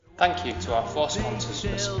Thank you to our 4 sponsors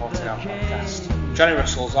for supporting our podcast: Johnny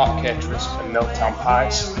Russell's Art Caterers and Milltown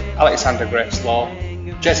Pies, Alexander Grace Law,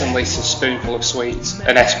 Jez and Lisa's Spoonful of Sweets,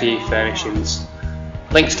 and SPE Furnishings.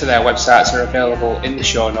 Links to their websites are available in the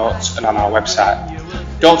show notes and on our website.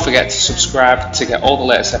 Don't forget to subscribe to get all the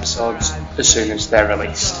latest episodes as soon as they're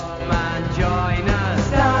released.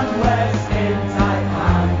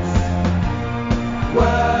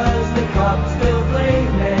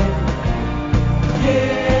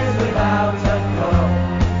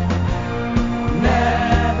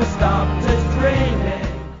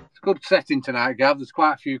 Good setting tonight, Gav. There's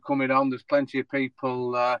quite a few coming on. There's plenty of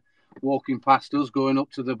people walking past us, going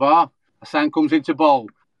up to the bar. Hassan comes into ball.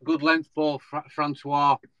 Good length ball.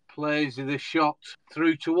 Francois plays the shot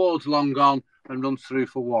through towards long on and runs through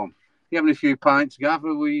for one. You having a few pints, Gav?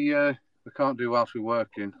 We can't do whilst we're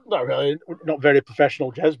working. Not really. Not very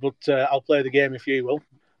professional, Jez, but I'll play the game if you will.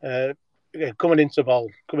 Coming into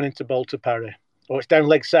ball to Parry. Oh, it's down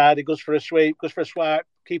leg side. He goes for a sweep, goes for a swipe.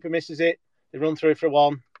 Keeper misses it. They run through for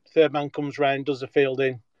one. Third man comes round, does the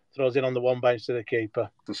fielding, throws in on the one bounce to the keeper.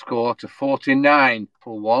 The score to 49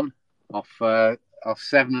 for one off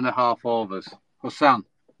 7.5 overs. Hassan,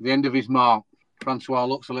 the end of his mark. Francois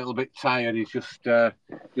looks a little bit tired. He's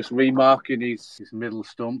just remarking his middle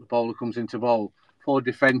stump. The bowler comes into ball. 4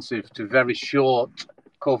 defensive to very short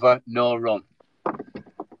cover, no run.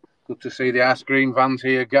 Good to see the ice cream vans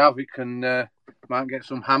here, Gav. It might get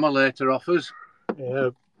some hammer later off us. Yeah.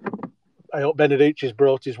 I hope Benedicci's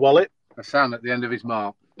brought his wallet. Hassan at the end of his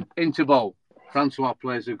mark. Into ball. Francois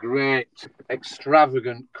plays a great,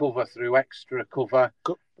 extravagant cover through extra cover.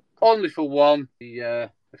 Only for one. The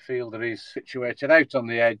fielder is situated out on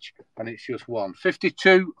the edge, and it's just one.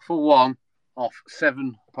 52 for one off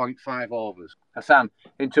 7.5 overs. Hassan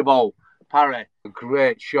into ball. Parry, a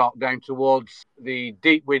great shot down towards the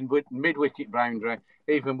deep mid-wicket boundary.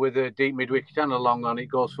 Even with a deep mid-wicket and a long on, it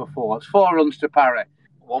goes for 4. It's 4 runs to Parry.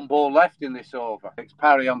 1 ball left in this over. It's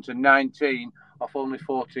Parry on to 19 off only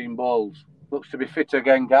 14 balls. Looks to be fit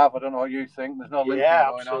again, Gav. I don't know what you think. There's no limping going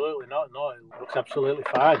on. Yeah, absolutely not. No, it looks absolutely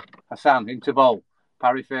fine. Hassan into ball.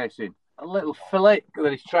 Parry facing. A little flick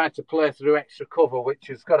that he's trying to play through extra cover, which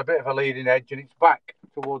has got a bit of a leading edge, and it's back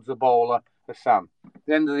towards the bowler, Hassan.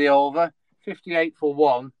 The end of the over, 58 for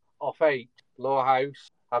 1 off 8. Lower House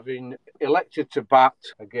having elected to bat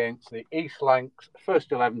against the East Lancs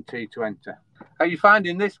first 11 T20. How are you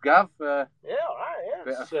finding this, Gav? Yeah, all right. Yeah,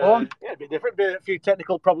 bit of fun. A bit different. A few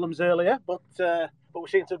technical problems earlier, but we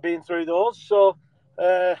seem to have been through those. So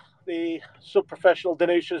the sub-professional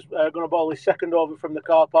Danusha's going to bowl his second over from the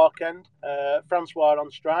car park end. Francois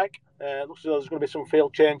on strike. Looks as though there's going to be some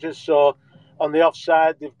field changes. So on the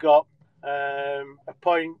offside, they've got a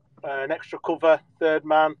point, an extra cover, third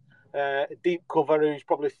man, a deep cover who's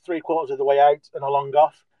probably 3/4 of the way out and a long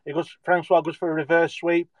off. Francois goes for a reverse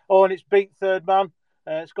sweep. Oh, and it's beat third man.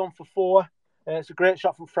 It's gone for 4. It's a great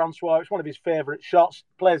shot from Francois. It's one of his favourite shots.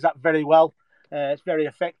 Plays that very well. It's very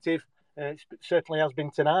effective. It certainly has been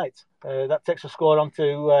tonight. That takes the score on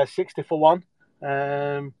to 60 for 1.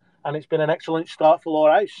 And it's been an excellent start for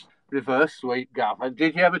Lower House. Reverse sweep, Gav.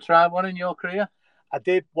 Did you ever try one in your career? I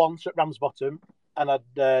did once at Ramsbottom, and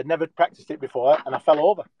I'd never practiced it before, and I fell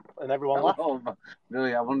over, and everyone laughed.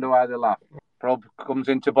 Really, I wonder why they laughed. Prob comes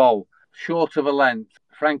into ball, short of a length.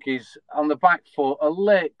 Frankie's on the back foot, a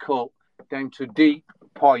late cut down to deep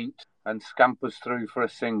point and scampers through for a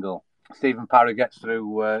single. Stephen Parry gets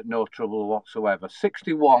through no trouble whatsoever.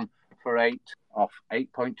 61 for 8 off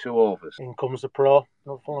 8.2 overs. In comes the pro.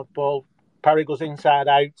 No fun of ball. Parry goes inside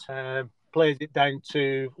out, plays it down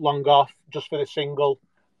to long off just for the single.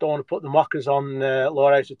 Don't want to put the mockers on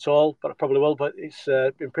Lower House at all, but I probably will. But it's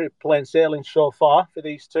been pretty plain sailing so far for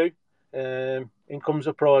these two. In comes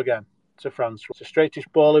the pro again to France. It's a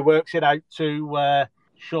straightish ball. He works it out to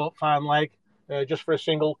short fine leg. Just for a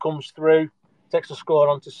single, comes through. Takes the score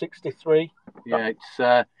on to 63. Yeah,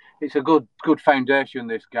 it's a good foundation,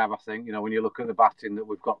 this, Gav, I think. You know, when you look at the batting that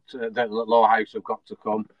we've got, that Lower House have got to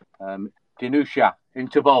come. Danusha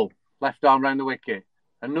into ball. Left arm round the wicket.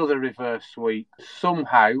 Another reverse sweep.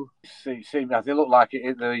 Somehow, it seemed as it looked like it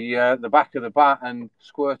hit the back of the bat and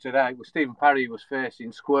squirted out. Well, Stephen Parry was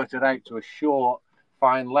facing, squirted out to a short,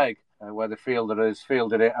 fine leg where the fielder has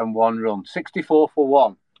fielded it and 1 run. 64 for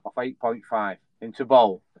 1 off 8.5. Into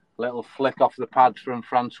ball. Little flick off the pads from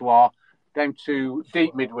Francois. Down to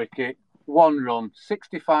deep mid-wicket. 1 run.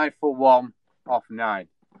 65 for 1 off 9.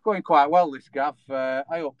 Going quite well, this, Gav. I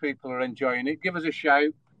hope people are enjoying it. Give us a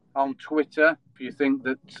shout on Twitter if you think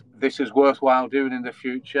that this is worthwhile doing in the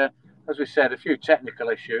future. As we said, a few technical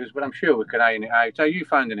issues, but I'm sure we can iron it out. How are you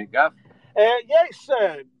finding it, Gav? Yeah, it's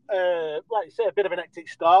like you say, a bit of an hectic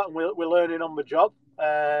start, and we're learning on the job.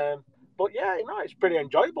 But yeah, it's pretty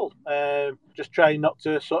enjoyable. Just trying not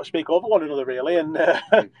to sort of speak over one another, really. And,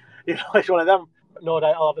 it's one of them. No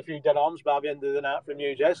doubt I'll have a few dead arms by the end of the night from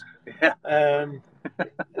you, Jez. Yeah.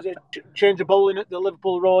 Is it change of bowling at the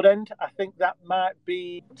Liverpool Road end? I think that might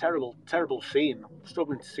be terrible scene. I'm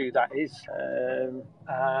struggling to see who that is.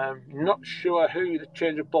 I'm not sure who the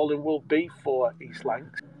change of bowling will be for East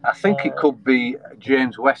Lancs. I think it could be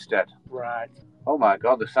James Westhead. Right. Oh my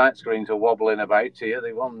God, the sight screens are wobbling about here.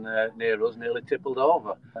 The one near us nearly tippled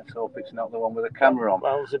over. Let's hope it's not the one with the camera on.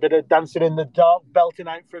 Well, there's a bit of dancing in the dark, belting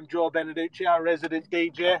out from Joe Beneducci, our resident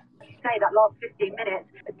DJ. Say that last 15 minutes,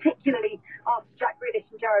 particularly after Jack Grealish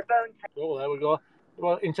and Jared Bowen. Oh, there we go.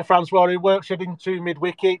 Well, into Francois, who works it into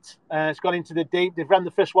mid-wicket. It's gone into the deep. They've ran the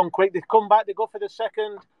first one quick. They've come back. They go for the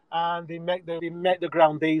second, and they make the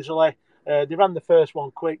ground easily. They ran the first one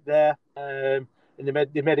quick there, and they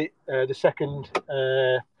made it the second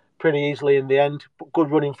pretty easily in the end. Good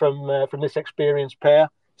running from this experienced pair.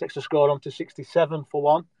 Takes the score on to 67 for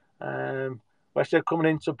one. Westhead coming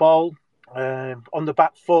into bowl on the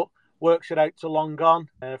back foot. Works it out to long on.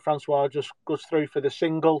 Francois just goes through for the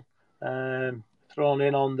single, thrown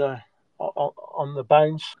in on the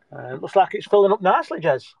bounce. Looks like it's filling up nicely,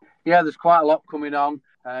 Jez. Yeah, there's quite a lot coming on.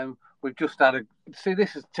 We've just had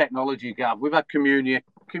this is technology, Gav. We've had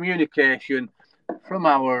communication from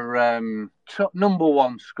our number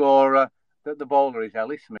one scorer, that the bowler is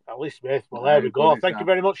Ellis Smith. Ellis Smith. Well, there we go. Thank you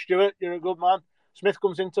very much, Stuart. You're a good man. Smith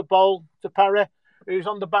comes into bowl to Parry, who's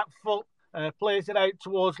on the back foot. Plays it out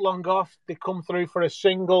towards long off. They come through for a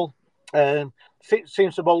single.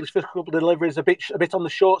 Seems to bowl his first couple of deliveries a bit on the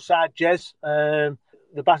short side, Jez.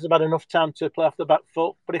 The batters have had enough time to play off the back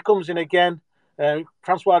foot, but he comes in again.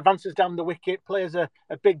 Francois advances down the wicket, plays a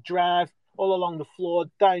big drive all along the floor,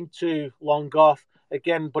 down to long off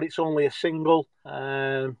again, but it's only a single.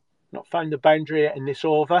 Not found the boundary in this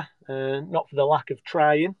over, not for the lack of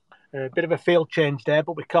trying. A bit of a field change there,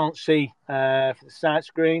 but we can't see for the side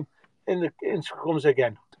screen. In comes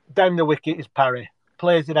again. Down the wicket is Parry.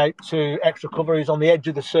 Plays it out to extra cover. He's on the edge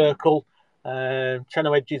of the circle.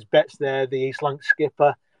 Cheno Edges bets there, the East Lancs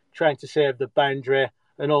skipper, trying to save the boundary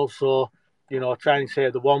and also, trying to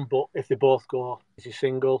save the one. But if they both go, it's a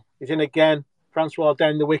single. He's in again. Francois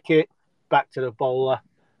down the wicket, back to the bowler.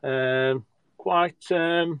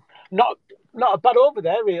 Not a bad over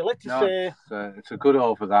there, really. It's a good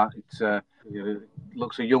over that. It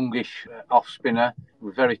looks a youngish off spinner,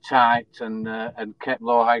 very tight and kept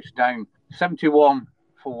Lowehouse down. 71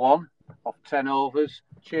 for one off 10 overs.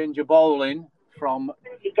 Change of bowling from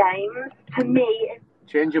games to me.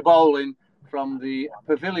 Change of bowling from the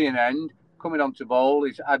pavilion end. Coming on to bowl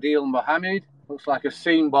is Adil Mohammed. Looks like a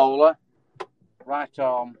seam bowler. Right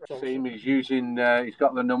arm seam. He's using. He's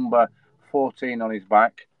got the number 14 on his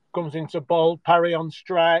back. Comes into bowl, Parry on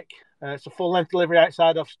strike. It's a full length delivery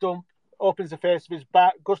outside off stump. Opens the face of his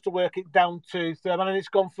bat, goes to work it down to Thurman, and it's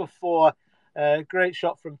gone for four. Great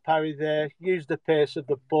shot from Parry there. Used the pace of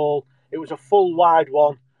the ball. It was a full wide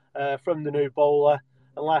one from the new bowler.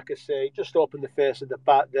 And like I say, just opened the face of the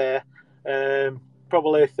bat there.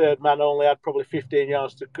 Probably a third man only had probably 15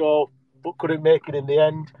 yards to go, but couldn't make it in the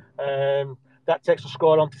end. That takes the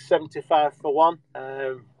score on to 75 for one.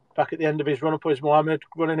 Back at the end of his run-up was Mohammed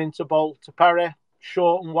running into bowl to Parry.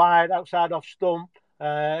 Short and wide, outside off stump.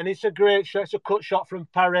 And it's a great shot. It's a cut shot from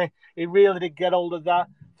Parry. He really did get hold of that.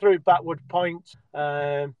 Through backward point.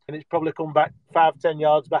 And it's probably come back 5-10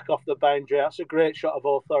 yards back off the boundary. That's a great shot of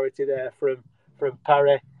authority there from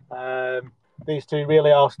Parry. These two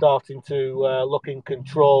really are starting to look in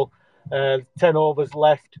control. 10 overs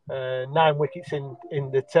left. 9 wickets in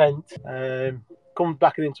the 10th. Comes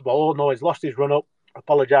back into ball. Oh no, he's lost his run-up.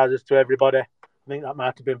 Apologises to everybody. I think that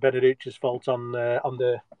might have been Beneducci's fault on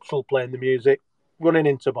the still playing the music. Running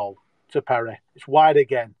into ball to Parry. It's wide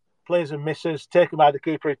again. Plays and misses. Taken by the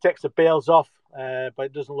keeper. He takes the bails off, but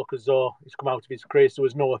it doesn't look as though he's come out of his crease. There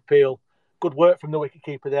was no appeal. Good work from the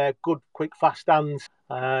wicketkeeper there. Good, quick, fast hands.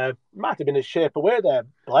 Might have been a shape away there,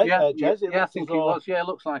 Blake. Jez. I think he was. Yeah, it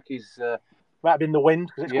looks like he's... might have been the wind,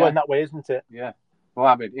 because it's going that way, isn't it? Yeah.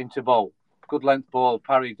 Mohammed into ball. Good length ball,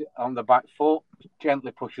 parried on the back foot.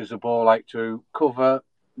 Gently pushes the ball out to cover,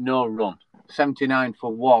 no run. 79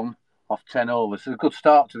 for one off 10 overs. It's a good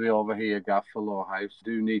start to the over here, Gav, for Lowehouse.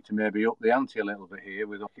 Do need to maybe up the ante a little bit here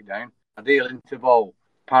with up it down. Adil into ball.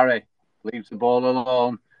 Parry leaves the ball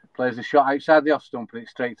alone. Plays a shot outside the off stump and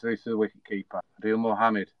it's straight through to the wicket keeper. Adil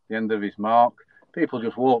Mohammed, the end of his mark. People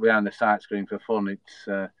just walk behind the sight screen for fun.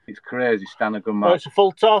 It's crazy. Stanagan match. It's a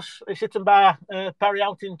full toss. It's hit by Parry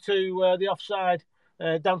out into the offside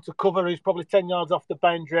down to cover. He's probably 10 yards off the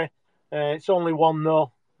boundary. It's only 1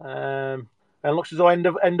 though. And looks as though end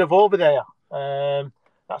of over there.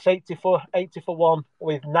 That's 80 for 1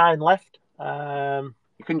 with 9 left. You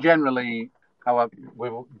can generally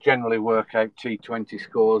work out T20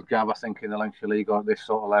 scores, Gav, I think, in the Lancashire League or at this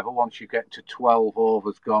sort of level. Once you get to 12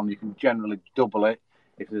 overs gone, you can generally double it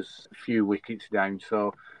if there's a few wickets down.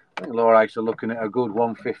 So I think Lower Ice are looking at a good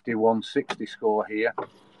 150, 160 score here,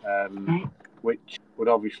 which would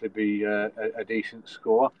obviously be a decent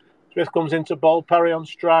score. Smith comes into bowl, Parry on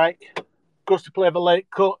strike. Goes to play the late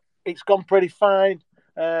cut. It's gone pretty fine.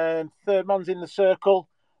 Third man's in the circle.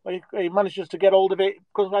 He manages to get hold of it.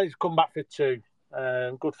 He's come back for 2.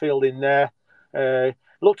 Good fielding there.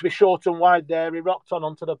 Looked to be short and wide there. He rocked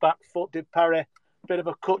onto the back foot, did Parry. Bit of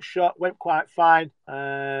a cut shot, went quite fine.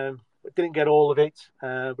 Didn't get all of it,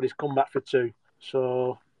 but he's come back for 2.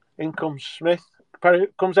 So in comes Smith. Parry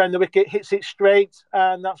comes down the wicket, hits it straight,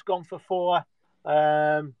 and that's gone for 4.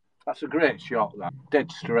 That's a great shot, that.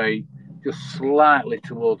 Dead straight, just slightly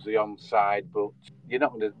towards the onside, but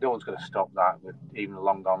no one's going to stop that with even a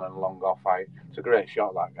long on and a long off out. It's a great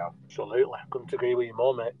shot, that, Gav. Absolutely. I couldn't agree with you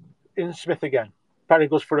more, mate. In Smith again. Parry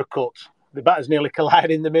goes for a cut. The batters nearly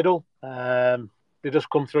collide in the middle. They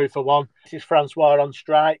just come through for 1. This is Francois on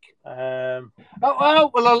strike. Someone's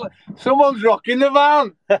rocking the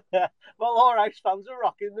van. Well, all right, fans are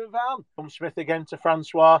rocking the van. Comes Smith again to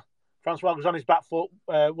Francois. Francois goes on his back foot,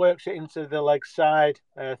 works it into the leg side,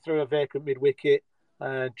 through a vacant mid-wicket,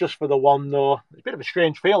 just for the 1 though. It's a bit of a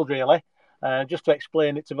strange field, really. Just to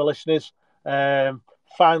explain it to the listeners,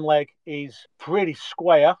 fine leg is pretty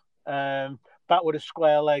square. Backward of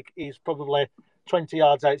square leg is probably 20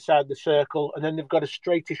 yards outside the circle, and then they've got a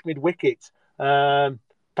straightish mid-wicket.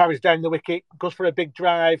 Parry's down the wicket, goes for a big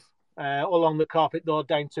drive along the carpet though,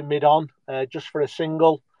 down to mid-on, just for a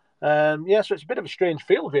single. So it's a bit of a strange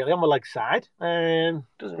field, really, on the leg side.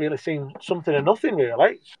 Doesn't really seem something or nothing,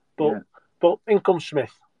 really. But in comes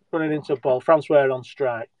Smith, running into the ball. Francois on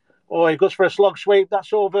strike. Oh, he goes for a slog sweep.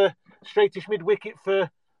 That's over straightish mid-wicket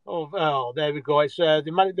for... Oh, there we go. It's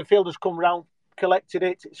the fielder's come round, collected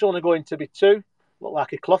it. It's only going to be 2. Looked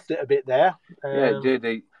like he clothed it a bit there. Yeah, it did.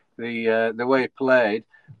 The way he played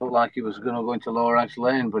looked like he was going to go into Lower Ice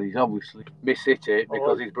Lane, but he's obviously mishit it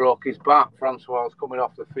because he's broke his back. Francois is coming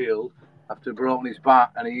off the field after broken his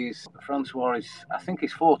back, and Francois is, I think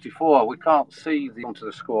he's 44. We can't see onto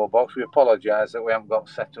the scorebox. We apologise that we haven't got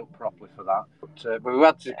set up properly for that. But we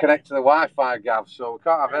had to connect to the Wi-Fi, Gav, so we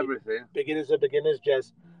can't have everything. Beginners are beginners,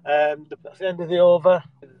 Jez. That's the end of the over.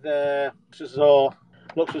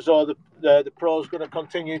 Looks as though the pro's going to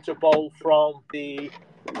continue to bowl from the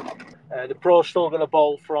pro's still going to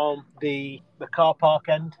bowl from the car park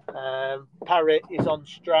end. Parry is on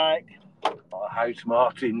strike. Oh, House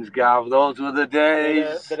Martins, Gav, those were the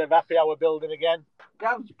days. Bit of happy hour building again.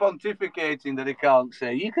 Gav's pontificating that he can't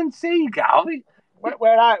see. You can see, Gav.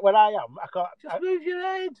 Where I am, I can't. Just move your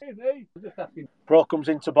head. Pro comes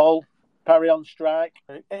into bowl. Parry on strike.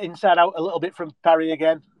 Inside out a little bit from Parry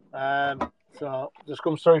again. So just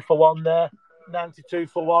comes through for 1 there. 92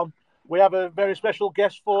 for 1. We have a very special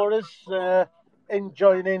guest for us. In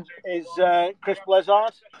joining is Chris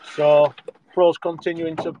Blezard. So Pro's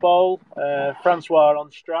continuing to bowl. Francois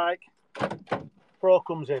on strike. Pro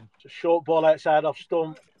comes in. It's a short ball outside off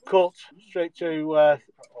stump. Cut straight to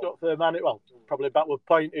third man. Well, probably backward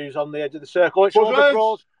point who's on the edge of the circle. It's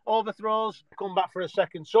overthrows. Come back for a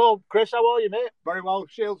second. So, Chris, how are you, mate? Very well,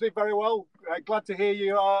 Shieldsy, very well. Glad to hear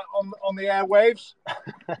you on the airwaves.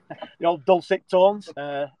 The old dulcet tones.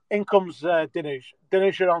 In comes Dinush.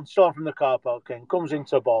 Dinush on storm from the car park and comes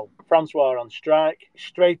into ball. Francois on strike.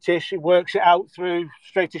 Straightish. He works it out through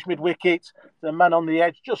straightish mid-wicket. The man on the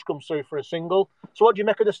edge just comes through for a single. So what do you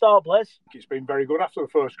make of the start, Blaise? It's been very good after the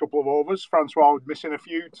first couple of overs. Francois was missing a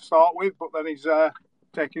few to start with, but then he's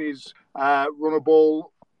taking his runner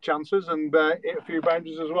ball chances and hit a few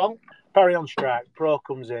boundaries as well. Parry on strike. Pro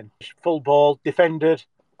comes in. Full ball. Defended.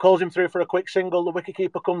 Calls him through for a quick single. The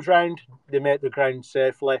wicketkeeper comes round. They make the ground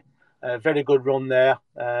safely. Very good run there.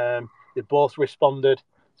 They both responded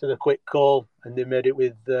to the quick call and they made it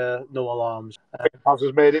with no alarms. Paz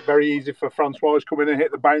has made it very easy for Francois to come in and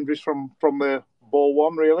hit the boundaries from the ball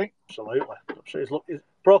 1, really. Absolutely.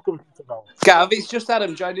 Pro comes to ball. Gav, it's just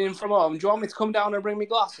Adam joining in from home. Do you want me to come down and bring me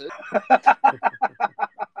glasses?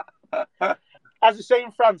 As they say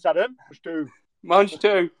in France, Adam. Munch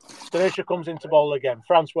too. Denisha comes into bowl again.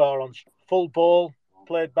 Francois on full ball,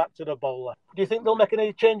 played back to the bowler. Do you think they'll make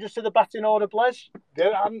any changes to the batting order, Blaise?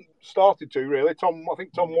 They haven't started to, really. I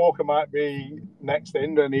think Tom Walker might be next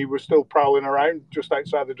in, and he was still prowling around just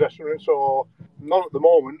outside the dressing room, so Not at the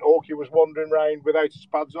moment. Oakey was wandering around without his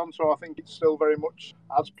pads on, so I think it's still very much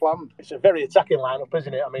as planned. It's a very attacking lineup,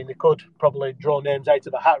 isn't it? I mean, they could probably draw names out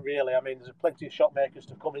of a hat, really. I mean, there's plenty of shot makers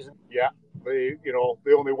to come, isn't Yeah,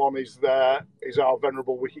 the only one is our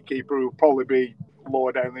venerable wicketkeeper, who will probably be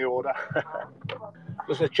lower down the order.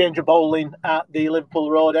 There's a change of bowling at the Liverpool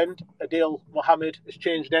Road end. Adil Mohammed has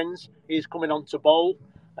changed ends. He's coming on to bowl.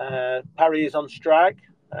 Parry is on strike.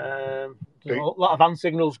 There's a lot of hand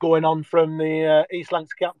signals going on from the East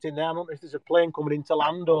Lancs captain there. I don't know if there's a plane coming into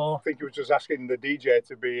land or... I think he was just asking the DJ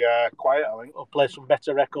to be quiet, I think. Or play some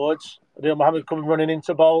better records. Adil Mohammed coming running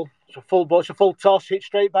into bowl. It's a full toss, hit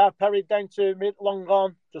straight by Parry down to mid, long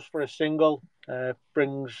on, just for a single.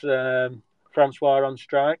 Brings Francois on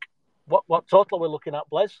strike. What total are we looking at,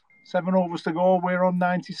 Blaise? 7 overs to go. We're on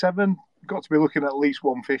 97. Got to be looking at least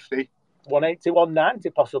 150. 180, 190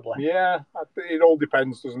 possibly. Yeah, it all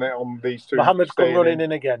depends, doesn't it, on these two. Mohammed's come running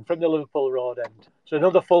in again from the Liverpool Road end. So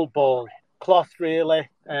another full ball. Cloth really,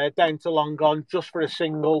 down to long on, just for a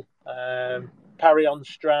single. Parry on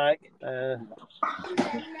strike.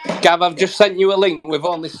 Gav, I've just sent you a link. We've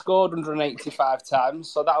only scored 185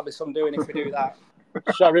 times, so that'll be some doing if we do that.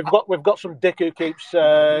 Sorry, we've got some dick who keeps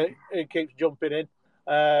jumping in.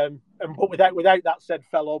 But without that said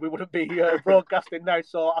fellow, we wouldn't be broadcasting now,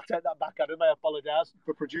 so I'll take that back, Adam. I apologise.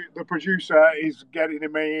 The producer is getting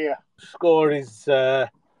in my ear. Score is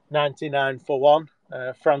 99 for 1.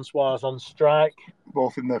 Francois on strike.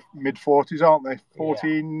 Both in the mid-40s, aren't they?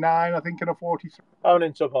 49, I think, and a 43. On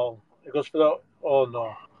into ball. It goes for the... Oh,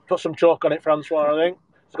 no. Put some chalk on it, Francois, I think.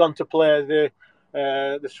 He's gone to play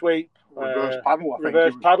the sweep. Reverse paddle, I think.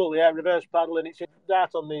 Reverse paddle, and it's right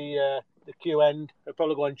on the Q end. He'll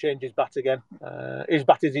probably go and change his bat again. His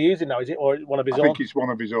bat is he using now, is it, or one of his own? I think it's one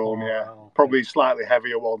of his own, yeah. Probably a slightly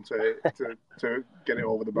heavier one to get it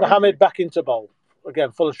over the boundary. Mohammed back into bowl.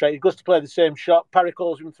 Again, full of straight. He goes to play the same shot. Parry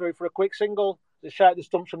calls him through for a quick single. The shot that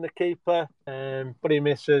stumps from the keeper, but he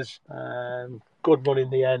misses. Good run in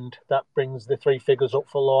the end. That brings the 3 figures up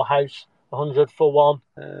for Low House. 100 for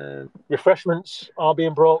 1. Refreshments are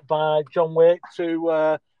being brought by John Wake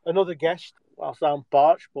to another guest. Whilst I'm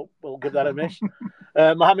parched, but we'll give that a miss.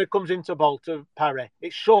 Mohammed comes into bowl to Parry.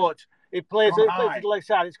 It's short. He plays it to the leg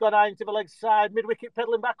side. It's gone high into the leg side. Mid-wicket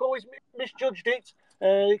peddling back. Oh, he's misjudged it.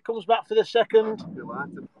 He comes back for the second.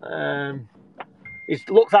 It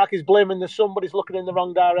looks like he's blaming the sun, but he's looking in the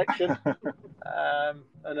wrong direction.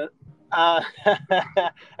 And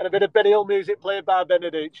a bit of Benny Hill music played by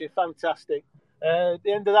Beneducci. Fantastic. At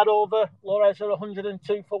the end of that over, Low-House are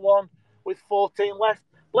 102 for 1 with 14 left.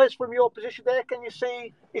 Blaise, from your position there, can you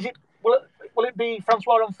see? Will it be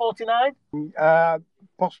Francois on 49?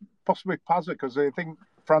 Possibly Pazza, because I think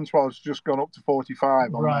Francois has just gone up to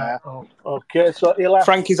 45 on there. Oh, okay, so Eli...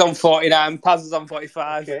 Frankie's on 49, Paz is on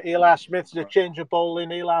 45. Okay, Eli Smith's a change of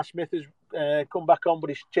bowling. Eli Smith has come back on, but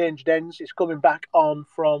he's changed ends. He's coming back on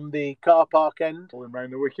from the car park end. Going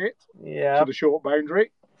round the wicket. Yeah. To the short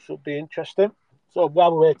boundary. Should be interesting. So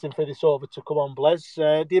while we're waiting for this over to come on, Blaise,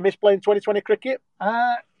 do you miss playing 2020 cricket?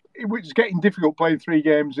 It was getting difficult playing 3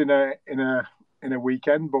 games in a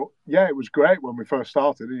weekend, but yeah, it was great when we first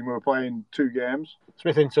started. We were playing 2 games.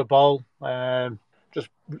 Smith into bowl, just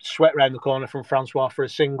swept round the corner from Francois for a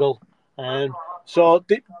single. So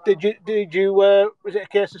did you? Was it a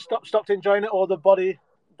case of stopped enjoying it, or the body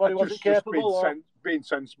wasn't capable? Being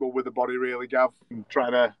sensible with the body, really, Gav, and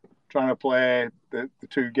trying to play the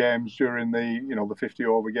 2 games during the 50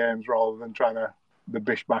 over games rather than the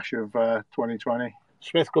bish bash of 2020.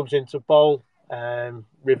 Smith comes into bowl,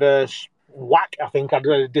 reverse whack, I think I'd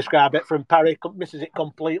really describe it, from Parry. Misses it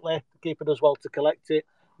completely. The keeper does well to collect it.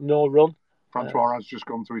 No run. Francois has just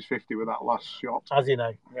gone to his 50 with that last shot. Has he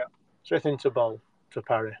now? Yeah. Smith into bowl to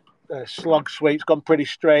Parry. Slog sweep's gone pretty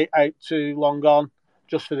straight out to long on,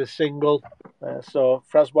 just for the single. So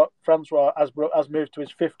Francois has moved to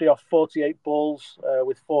his 50 off 48 balls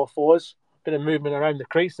with 4 fours. Bit of movement around the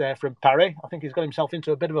crease there from Parry. I think he's got himself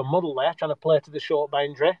into a bit of a muddle there, trying to play to the short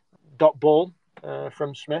boundary. Dot ball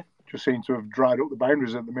from Smith. Just seems to have dried up the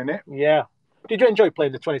boundaries at the minute. Yeah. Did you enjoy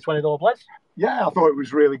playing the 2020 though, Blaise? Yeah, I thought it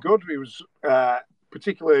was really good. It was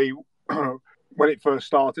particularly when it first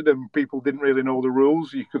started and people didn't really know the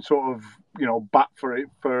rules. You could sort of, bat for it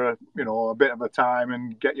for a bit of a time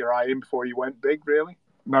and get your eye in before you went big, really.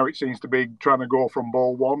 Now it seems to be trying to go from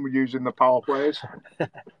ball 1 using the power plays.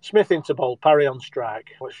 Smith into bowl, Parry on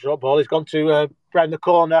strike. What's shot ball? He's gone to round the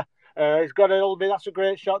corner. He's got a little bit. That's a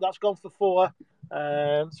great shot. That's gone for 4.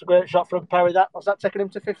 It's a great shot from Parry. Was that taking him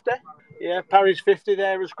to 50? Yeah, Parry's 50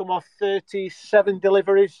 there has come off 37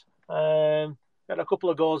 deliveries. Had a couple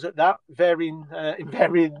of goals at that, varying in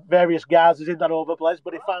various guises in that over, Blaise,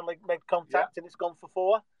 but he finally made contact and it's gone for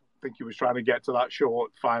 4. I think he was trying to get to that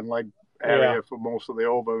short fine leg area for most of the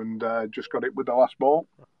over and just got it with the last ball.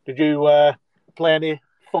 Did you play any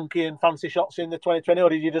funky and fancy shots in the 2020, or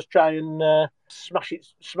did you just try and smash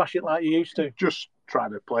it like you used to? Just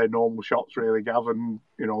trying to play normal shots, really, Gav, and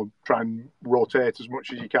try and rotate as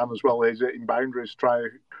much as you can as well as hitting boundaries. Try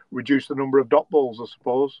reduce the number of dot balls, I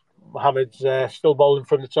suppose. Mohamed's still bowling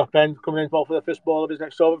from the top end, coming in ball for the first ball of his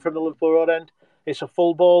next over from the Liverpool Road end. It's a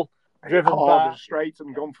full ball, driven back, straight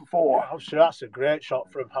and gone for 4. Oh, so that's a great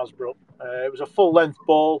shot from Hasbro. It was a full length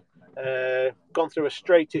ball, gone through a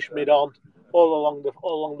straightish mid on, all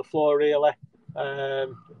along the floor really.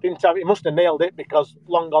 He must have nailed it because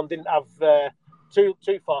long on didn't have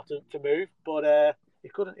too far to move, but he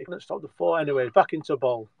couldn't stop the 4 anyway. Back into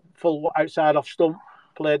ball, full outside off stump,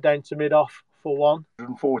 played down to mid off for 1.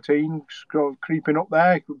 114 creeping up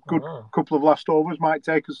there. Good couple of last overs might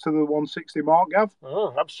take us to the 160 mark, Gav.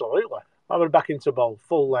 Oh, absolutely. I went back into ball,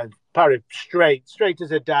 full length, parry straight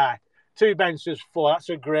as a die. 2 bounces, 4. That's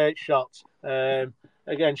a great shot.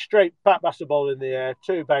 Again, straight Pat Bassett ball in the air,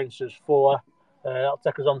 2 bounces, 4. That'll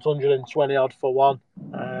take us on to 120 odd for 1.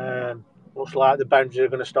 Looks like the bounces are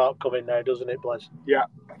going to start coming now, doesn't it, Blaise? Yeah,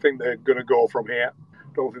 I think they're going to go from here.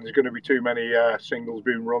 Don't think there's going to be too many singles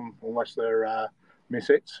being run unless they're miss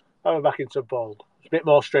hits. I went back into ball. It's a bit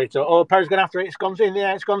more straight. Oh, Perry's going after it. It's gone in the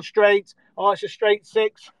air. It's gone straight. Oh, it's a straight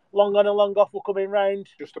 6. Long on and long off. We're coming round.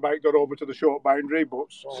 Just about got over to the short boundary, but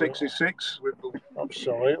 6 is 6.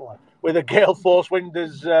 Absolutely. With a gale force wind,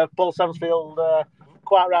 as Paul Sansfield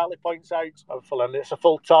quite rightly points out. And it's a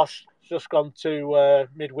full toss. It's just gone to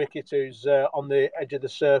mid-wicket, who's on the edge of the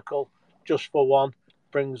circle, just for 1.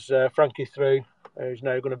 Brings Frankie through, who's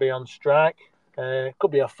now going to be on strike.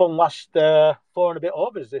 Could be a fun last 4 and a bit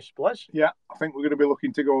overs, this, Blaise. Yeah, I think we're going to be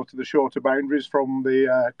looking to go to the shorter boundaries from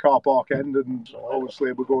the car park end, and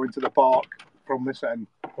obviously we're going to the park from this end.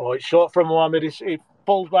 Oh, it's short from Mohamed. He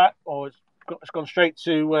pulls back. Oh, it's gone straight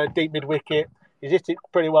to deep mid-wicket. He's hit it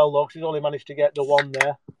pretty well, though, because he's only managed to get the 1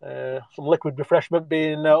 there. Some liquid refreshment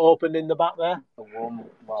being opened in the back there. The 1,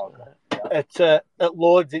 wow. At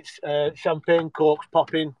Lords, it's champagne corks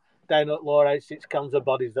popping. Down at Lower House, it's cans of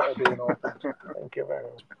bodies that are being opened. Thank you very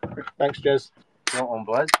much. Thanks, Jez. Not on,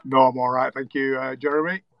 Blaise. No, I'm all right. Thank you,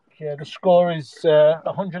 Jeremy. Yeah, the score is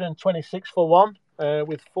 126 for 1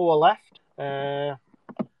 with 4 left. There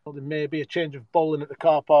may be a change of bowling at the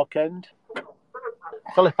car park end.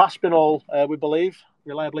 Philip Aspinall, we believe,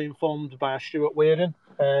 reliably informed by Stuart Weirden,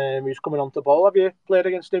 who's coming on to bowl. Have you played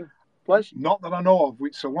against him, Blaise? Not that I know of.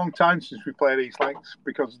 It's a long time since we played East Lancs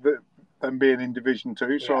because them being in Division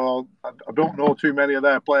 2, so I don't know too many of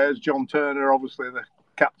their players. John Turner, obviously the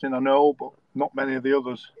captain, I know, but not many of the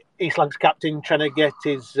others. East Lancs captain trying to get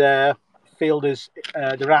his fielders,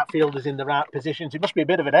 the right fielders in the right positions. It must be a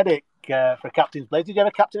bit of an headache for captain's Blaise. Did you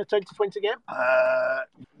ever captain a 2020 game?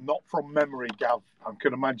 Not from memory, Gav. I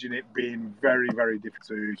can imagine it being very, very difficult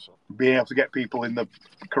to be able to get people in the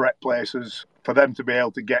correct places, for them to be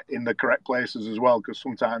able to get in the correct places as well, because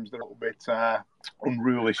sometimes they're a little bit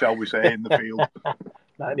unruly, shall we say, in the field.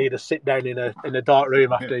 Might need a sit down in a dark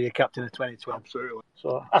room after you're captain of 2020. Absolutely.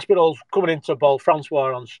 So Aspinall's coming into bowl.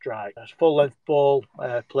 Francois on strike. It's full length ball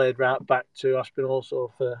played right back to Aspinall,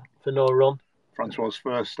 so for no run. Francois'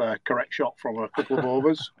 first correct shot from a couple of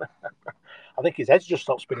overs. I think his head's just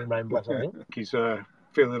stopped spinning round, Blaise, I think. He's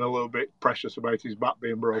feeling a little bit precious about his bat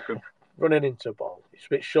being broken. Running into ball. It's a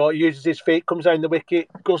bit short. He uses his feet, comes down the wicket,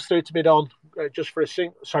 goes through to mid on, just for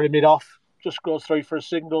a mid off. Just goes through for a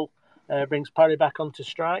single. Brings Parry back onto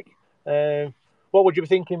strike. What would you be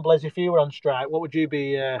thinking, Blaise, if you were on strike? What would you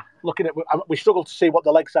be looking at? We struggle to see what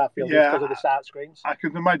the legs are feeling because of the start screens. I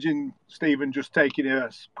can imagine Stephen just taking a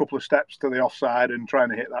couple of steps to the offside and trying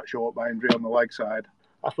to hit that short boundary on the leg side.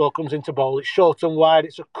 That's what comes into bowl. It's short and wide.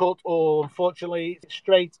 It's a cut. Oh, unfortunately, it's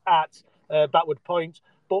straight at backward point.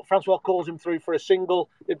 But Francois calls him through for a single.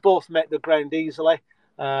 They both met the ground easily.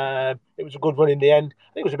 It was a good run in the end.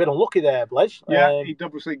 I think it was a bit unlucky there, Blaise. Yeah, he'd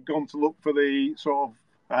obviously gone to look for the sort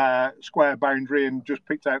of square boundary and just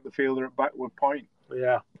picked out the fielder at backward point.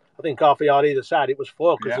 Yeah, I think half a yard either side it was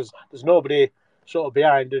 4 because there's nobody sort of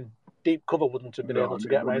behind, and deep cover wouldn't have been able to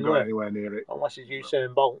get around anywhere near it. Unless it's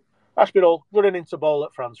Usain Bolt. Aspinall running into ball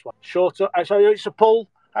at Francois. Shorter. Sorry, it's a pull.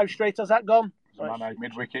 How straight has that gone? Man out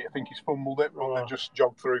mid-wicket. I think he's fumbled it, but they just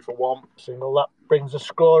jogged through for 1. Single. That brings the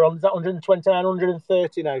score on. Is that 129,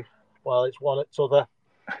 130 now? Well, it's 1 at t'other.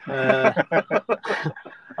 I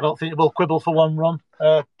don't think it will quibble for 1 run.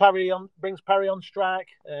 Parry brings Parry on strike.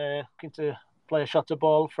 Looking to play a shot of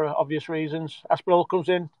ball for obvious reasons. Aspinall comes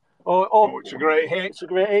in. Oh, it's a great hit. It's a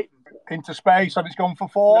great hit. Into space, and it's gone for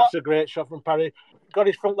 4. That's a great shot from Parry. Got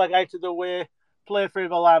his front leg out of the way, play through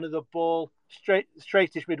the line of the ball,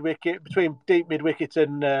 straightish mid wicket, between deep mid wicket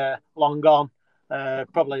and long on.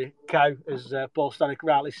 Probably cow, as Paul Stanek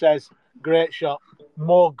rightly says. Great shot.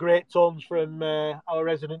 More great tones from our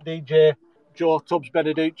resident DJ, Joe Tubbs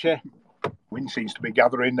Beneducci. Wind seems to be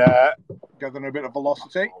gathering a bit of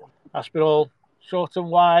velocity. Aspinall, short and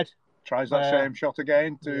wide. Tries that same shot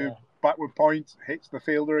again to backward point, hits the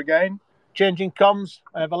fielder again. Changing comms,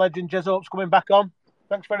 the legend Jez Hope's coming back on.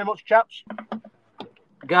 Thanks very much, chaps.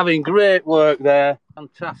 Gavin, great work there.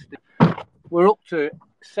 Fantastic. We're up to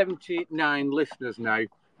 79 listeners now,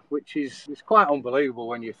 which is quite unbelievable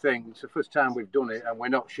when you think it's the first time we've done it and we're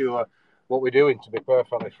not sure what we're doing, to be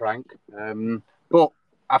perfectly frank. But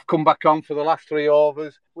I've come back on for the last 3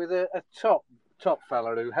 overs with a top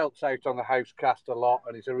fella who helps out on the Housecast a lot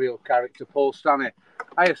and is a real character, Paul Stanley.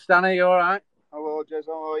 Hiya, Stanley, you all right? Hello, Jez,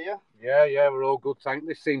 how are you? Yeah, we're all good, thanks.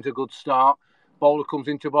 This seems a good start. Bowler comes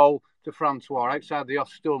into bowl to Francois outside the off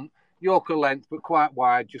stump. Yorker length, but quite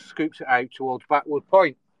wide, just scoops it out towards backward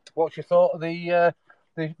point. What's your thought of the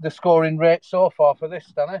scoring rate so far for this,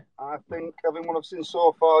 Stanley? I think, having what I've seen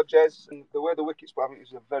so far, Jez, and the way the wicket's put, I think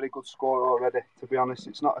it's a very good score already, to be honest.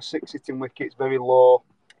 It's not a 6-hitting wicket, it's very low.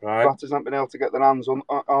 Right. Batters haven't been able to get their arms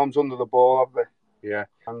under the ball, have they? Yeah.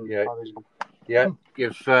 And Yeah,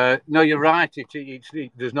 no, you're right.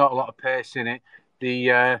 There's not a lot of pace in it.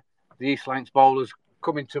 The East Lancs bowlers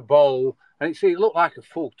coming to bowl, and it looked like a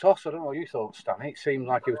full toss. I don't know what you thought, Stan. It seemed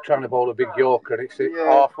like he was trying to bowl a big Yorker, and it's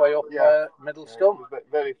halfway up middle stump. It was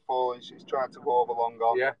very full. He's trying to go over long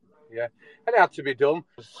on. Yeah, and it had to be done. It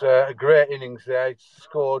was a great innings there. He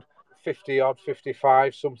scored 50-odd,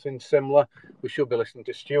 55, something similar. We should be listening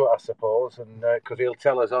to Stuart, I suppose, and because he'll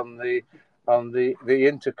tell us on the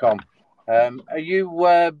intercom. Are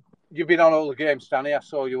you've been on all the games, Stanley? I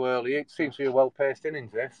saw you earlier. It seems to be a well-paced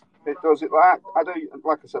innings, this. It does. Like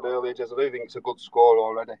I said earlier, Jez, I do think it's a good score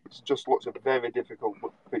already. It just looks a very difficult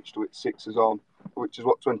pitch to hit sixes on, which is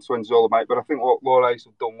what 2020 is all about. But I think what Lorace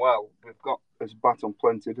have done well, we've got this bat on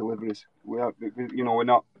plenty of deliveries. We've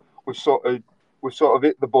sort of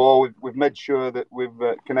hit the ball. We've made sure that we've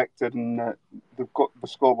connected, and the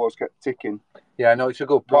scoreboard's kept ticking. Yeah, no, it's a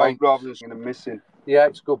good point. Rather than missing. Yeah,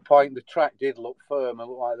 it's a good point. The track did look firm and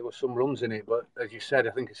looked like there were some runs in it, but as you said,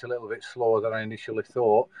 I think it's a little bit slower than I initially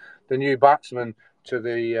thought. The new batsman to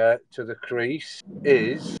the crease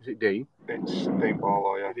is it Dean? It's Dean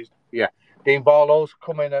Barlow, yeah. Yeah, Dean Barlow's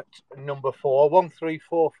coming at number 4, 1-3-4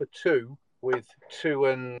 for 2 with 2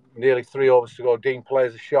 and nearly 3 overs to go. Dean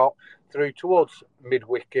plays a shot through towards mid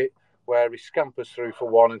wicket where he scampers through for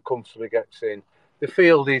 1 and comfortably gets in. The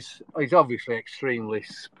field is obviously extremely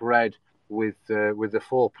spread with the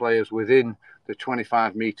 4 players within the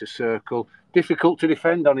 25-metre circle. Difficult to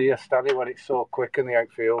defend on here, Stanley, when it's so quick in the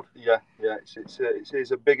outfield. Yeah,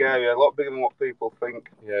 it's a big area, a lot bigger than what people think.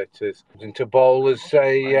 Yeah, it is. Into bowlers,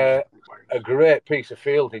 a great piece of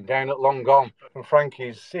fielding down at long on. And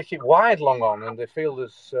Frankie's hit it wide long on, and the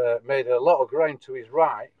fielder's made a lot of ground to his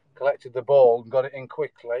right, collected the ball and got it in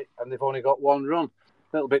quickly, and they've only got 1 run.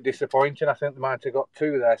 A little bit disappointing. I think they might have got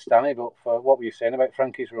 2 there, Stanley, but for what were you saying about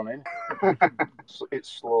Frankie's running?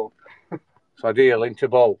 It's slow. So ideal into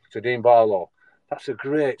bowl to Dean Barlow. That's a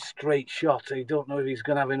great straight shot. I don't know if he's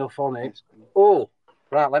going to have enough on it. Oh,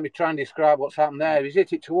 right, let me try and describe what's happened there. He's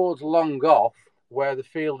hit it towards long off, where the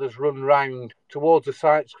fielder's run round towards the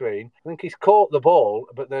sight screen. I think he's caught the ball,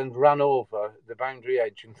 but then ran over the boundary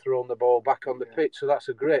edge and thrown the ball back on the pitch. So that's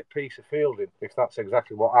a great piece of fielding, if that's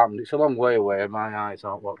exactly what happened. It's a long way away, and my eyes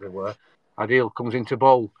aren't what they were. Ideal comes into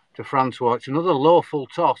bowl to Francois. It's another low full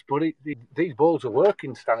toss, but these balls are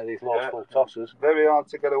working, Stanley, these low full tosses. Very hard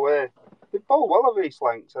to get away. They bowl well of East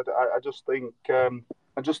Lancs. I just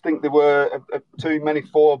think there were too many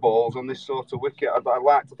 4 balls on this sort of wicket. I'd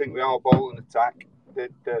like to think we are bowling attack.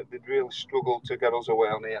 They'd really struggle to get us away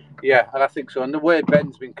on here. Yeah, and I think so. And the way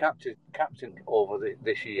Ben's been captain over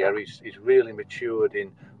this year, he's really matured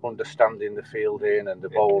in understanding the fielding and the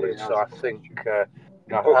bowling. So I think.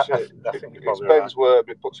 I think it's Ben's word,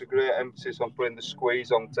 but he puts a great emphasis on putting the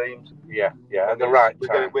squeeze on teams. Yeah, and the right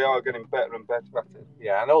time. We are getting better and better at it.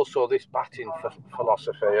 Yeah, and also this batting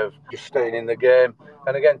philosophy of just staying in the game.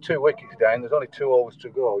 And again, 2 wickets down, there's only 2 overs to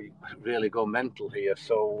go. You really go mental here.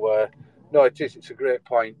 So, no, it's a great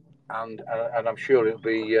point, and I'm sure it'll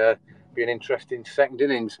be an interesting second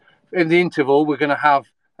innings. In the interval, we're going to have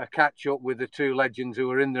a catch-up with the 2 legends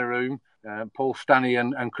who are in the room. Paul Stanley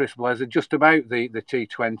and Chris Blazer, just about the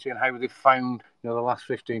T20 and how they've found the last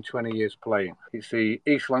 15-20 years playing. It's the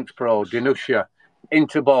East Lancs Pro, Dinusha,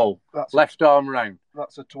 into bowl, left arm round.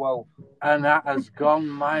 That's a 12. And that has gone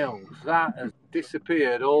miles. That has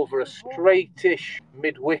disappeared over a straightish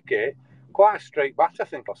mid-wicket. Quite a straight bat, I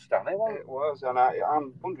think, off Stanley. It was, and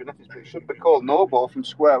I'm wondering if it should be called no ball from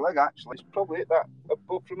square leg, actually. It's probably hit that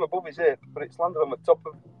from above his hip, but it's landed on the top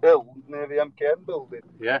of the hill near the MKM building.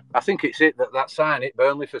 Yeah, I think it's it that sign hit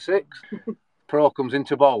Burnley for 6. Pro comes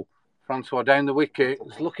into bowl. Francois down the wicket,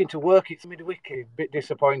 is looking to work it to mid-wicket. Bit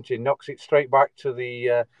disappointing, knocks it straight back to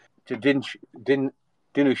the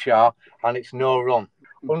Dinoushar, and it's no run.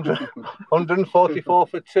 144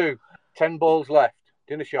 for 2, 10 balls left.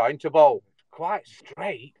 Dinoushar into bowl, quite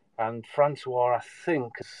straight, and Francois, I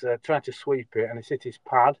think, is trying to sweep it, and it's hit his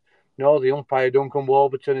pad. No, the umpire, Duncan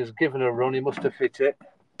Warburton, has given a run. He must have hit it,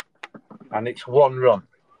 and it's 1 run.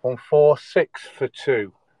 146 for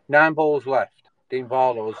 2, 9 balls left. Dean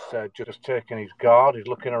Barlow's just taken his guard. He's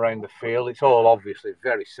looking around the field. It's all obviously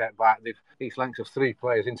very set back. Each length of 3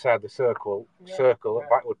 players inside the circle at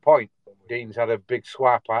backward point. Dean's had a big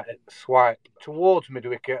swipe towards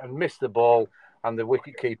mid-wicket and missed the ball, and the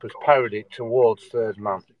wicket-keeper's parried it towards third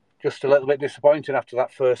man. Just a little bit disappointing after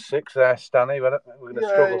that first 6 there, Stanley. We're going to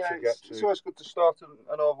struggle to get to. It's always good to start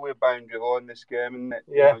an over boundary though in this game, isn't it?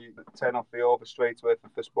 Yeah. You get 10 off the over straight away for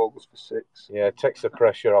first ball goes for 6. Yeah, it takes the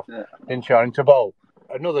pressure off. Yeah. Dinoushar into bowl.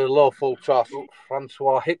 Another low full toss.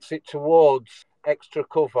 Francois hits it towards extra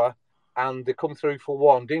cover, and they come through for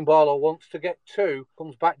 1. Dean Barlow wants to get 2,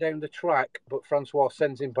 comes back down the track, but Francois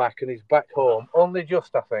sends him back, and he's back home. Only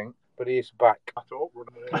just, I think. But he is back. I thought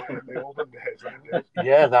in the olden days.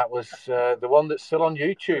 Yeah, that was the one that's still on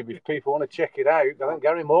YouTube. If people want to check it out, I think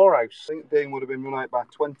Gary Morehouse. I think Dean would have been run out by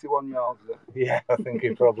 21 yards there. Yeah, I think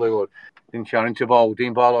he probably would. Dinoushar into bowl.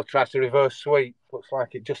 Dean Barlow tries to reverse sweep. Looks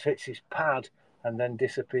like it just hits his pad and then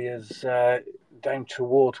disappears down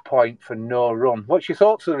towards point for no run. What's your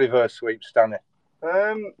thoughts of the reverse sweep, Stanley?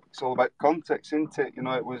 It's all about context, isn't it? You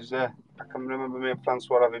know, it was. I can remember me and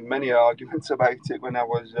Francois having many arguments about it when I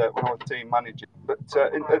was team manager. But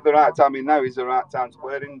at the right time, now is the right time to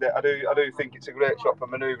play it, isn't it? I do think it's a great shot for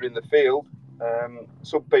manoeuvring the field.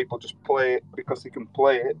 Some people just play it because they can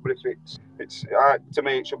play it, but if it's to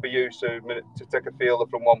me, it should be used to take a fielder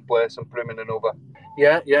from one place and put him in another.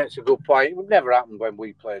 Yeah, it's a good point. It would never happen when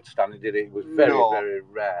we played Stanley, did it? It was very, very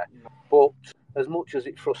rare. But as much as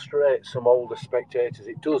it frustrates some older spectators,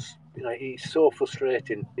 it does. You know, it's so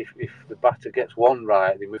frustrating if the batter gets one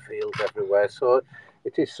right, the midfield everywhere. So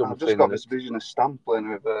it is something. I've just got this vision of Stan playing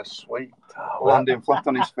a reverse sweep, landing flat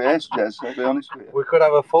on his face, Jez, I'll be honest with you. We could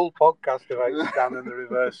have a full podcast about Stan and the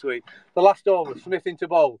reverse sweep. The last over, Smith into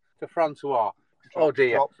bowl to Francois. Oh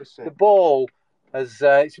dear. The ball has,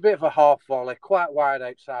 it's a bit of a half volley, quite wide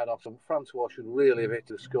outside off him. Francois should really have hit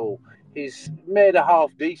to school. He's made a half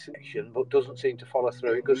decent action, but doesn't seem to follow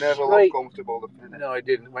through. It goes never straight. looked comfortable. No, he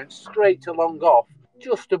didn't. Went straight to long off,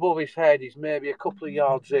 just above his head. He's maybe a couple of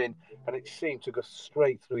yards in, and it seemed to go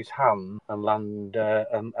straight through his hand and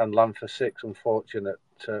land for 6. Unfortunate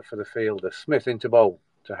for the fielder. Smith into bowl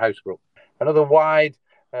to Housebrook. Another wide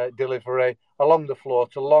delivery along the floor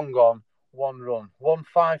to long on. 1 run.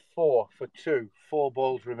 154 for 2. 4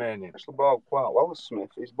 balls remaining. Actually bowled quite well, Smith.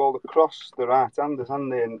 He's bowled across the right-handers,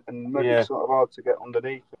 hasn't he? And maybe it's sort of hard to get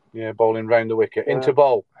underneath. Yeah, bowling round the wicket. Into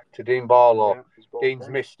bowl to Dean Barlow. Yeah, Dean's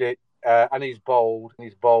missed it, and he's bowled.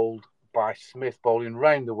 He's bowled by Smith, bowling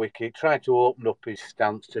round the wicket, trying to open up his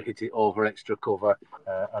stance to hit it over extra cover,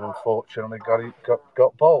 and unfortunately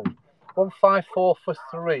got bowled. 154 for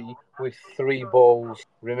 3 with 3 balls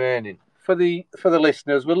remaining. For the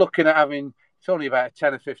listeners, we're looking at having, it's only about a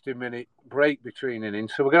 10 or 15 minute break between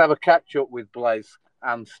innings, so we're going to have a catch up with Blaise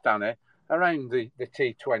and Stanley around the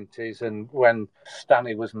T20s and when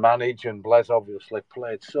Stanley was managed, and Blaise obviously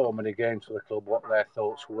played so many games for the club, what their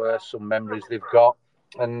thoughts were, some memories they've got,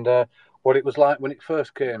 and what it was like when it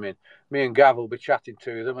first came in. Me and Gav will be chatting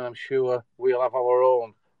to them, and I'm sure we'll have our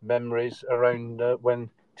own memories around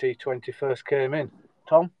when T20 first came in.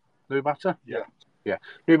 Tom, new batter? Yeah.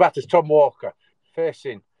 New batter's Tom Walker,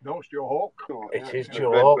 facing. No, it's Joe Hawke. It is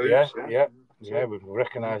Joe Hawke, yeah. We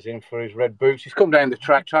recognise him for his red boots. He's come down the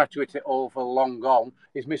track, tried to hit it over long on.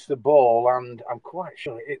 He's missed the ball, and I'm quite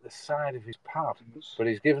sure it hit the side of his pad. But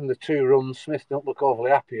he's given the 2 runs. Smith don't look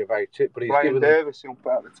overly happy about it, but he's Brian given Davis, he'll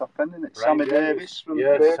play at the top end, isn't it? Sammy Davis from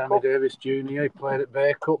Bay Sammy Cup. Davis Jr. He played at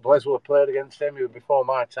Bay Cup. Bleswell played against him. He was before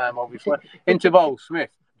my time, obviously. Into bowl,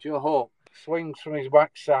 Smith. Joe Hawke swings from his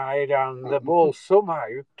backside, and the ball somehow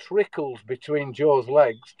trickles between Joe's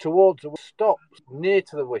legs towards the stops near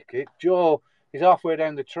to the wicket. Joe is halfway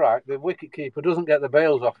down the track. The wicketkeeper doesn't get the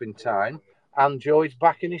bails off in time, and Joe is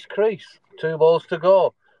back in his crease. 2 balls to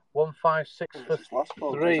go. 156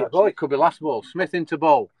 for 3. Oh, it could be last ball. Smith into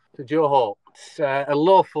bowl to Joe Hawke. It's a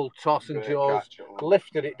lawful toss, and Great Joe's catch, that one.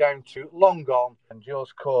 lifted it down to long gone, and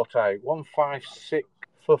Joe's caught out. 156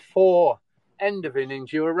 for 4. End of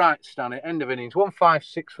innings. You were right, Stanley. End of innings.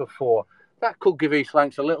 156 for 4. That could give East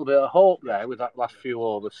Lancs a little bit of hope there with that last few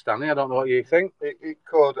overs, Stanley. I don't know what you think. It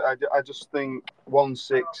could. I just think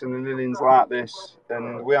 1-6 in an innings like this,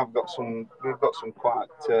 and we've got some quite.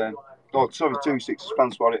 2-6.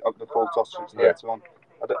 Francois it up the full toss since 30 on.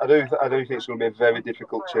 I do think it's going to be a very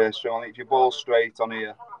difficult chase, Sean. If you ball straight on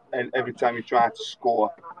here, and every time you try to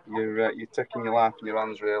score, you're taking your life in your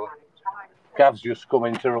hands, really. Gav's just come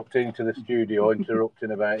interrupting into the studio,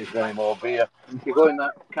 interrupting about is there any more beer. You go in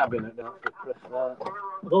that cabinet, don't you, Chris? Are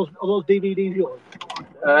those DVDs yours?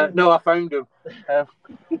 No, I found them.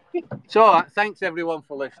 So, thanks everyone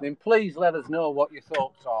for listening. Please let us know what your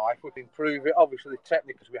thoughts are. If we can improve it, obviously the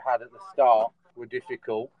technicals we had at the start were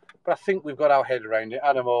difficult, but I think we've got our head around it.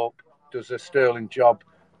 Adam Oak does a sterling job,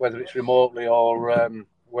 whether it's remotely or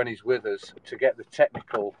when he's with us, to get the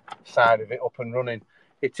technical side of it up and running.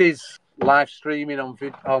 It is live streaming on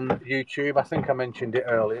YouTube. I think I mentioned it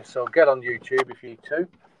earlier. So get on YouTube if you need to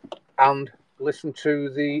and listen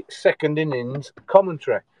to the second innings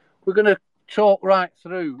commentary. We're going to talk right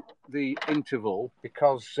through the interval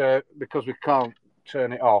because we can't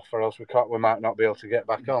turn it off, or else we might not be able to get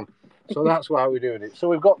back on. So that's why we're doing it. So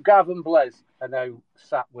we've got Gav and Blaise are now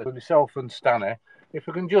sat with myself and Stanley. If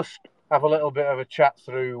we can just have a little bit of a chat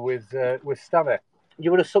through with Stanley.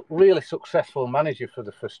 You were a really successful manager for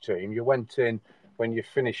the first team. You went in when you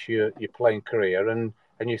finished your playing career and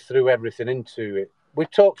you threw everything into it. We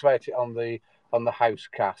talked about it on the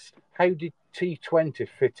Housecast. How did T20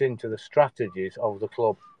 fit into the strategies of the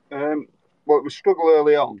club? Well, we struggled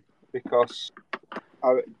early on because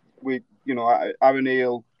Aaron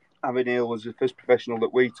Neal was the first professional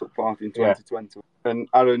that we took part in 2020, and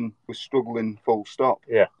Aaron was struggling full stop.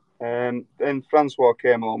 Yeah. Then Francois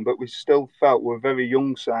came on, but we still felt we were a very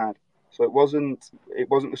young side. So it wasn't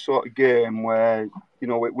the sort of game where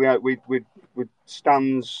we'd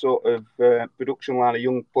Stan's sort of production line of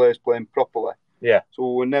young players playing properly. Yeah. So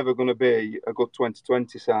we were never going to be a good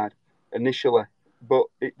 2020 side initially, but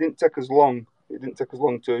it didn't take us long. It didn't take us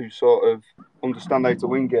long to sort of understand how to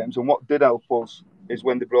win games. And what did help us is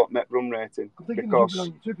when they brought net run rating, because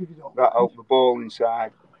that helped the bowling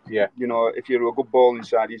side. Yeah. If you're a good bowling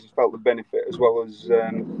side, you just felt the benefit as well as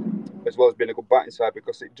being a good batting side,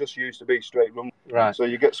 because it just used to be straight run. Right. So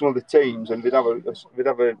you get some of the teams, and they'd have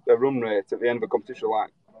a run rate at the end of a competition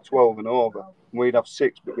like 12 and over, and we'd have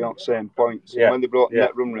 6, but we aren't the same points. Yeah. And when they brought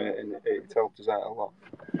net run rating, it helped us out a lot.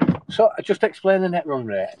 So just explain the net run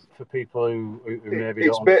rate for people who maybe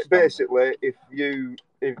don't understand. Basically, if you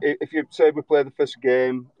say we play the first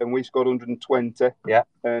game and we scored 120,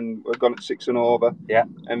 and we've gone at 6 and over,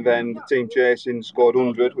 and then the team chasing scored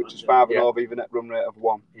 100, which is 5 and over, even net run rate of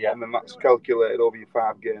 1, and then that's calculated over your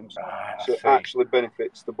 5 games. So it actually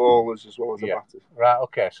benefits the bowlers as well as the batters. Right.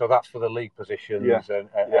 Okay. So that's for the league positions and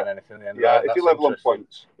anything. If you level on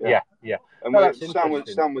points. And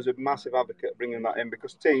Stan was a massive advocate of bringing that in,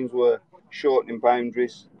 because teams were shortening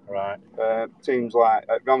boundaries. Right. Teams like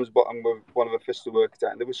Ramsbottom were one of the first to work at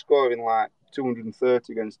it, and they were scoring like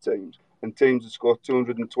 230 against teams, and teams would score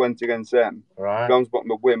 220 against them. Right. Ramsbottom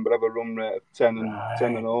would win, but have a run rate of 10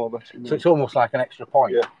 and over. So it's almost like an extra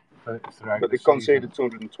point. Yeah. But they conceded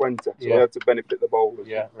 220, so they had to benefit the bowlers.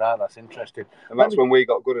 Yeah, right, that's interesting. And that's when we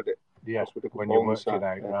got good at it. Yeah, when you worked it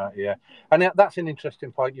out, right, yeah. And that's an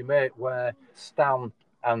interesting point you make, where Stan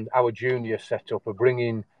and our junior setup are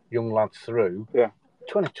bringing young lads through. Yeah.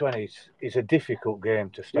 2020 is a difficult game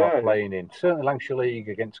to start playing in. Certainly Lancashire League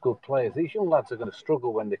against good players. These young lads are going to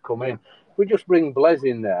struggle when they come in. We just bring Blaise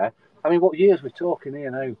in there. I mean, what years we're talking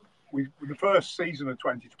here now? The first season of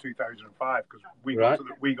 2005, because we got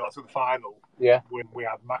to the final when we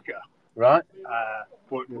had Macca. Right.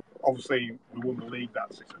 But obviously we won the league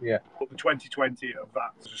that season. Yeah. But the 2020 of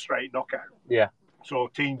that was a straight knockout. Yeah. So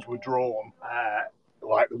teams were drawn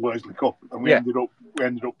like the Worsley Cup, and we ended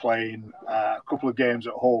up playing a couple of games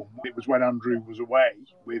at home. It was when Andrew was away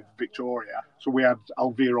with Victoria, so we had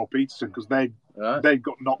Alviro Peterson, because they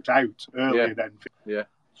got knocked out earlier then. Yeah.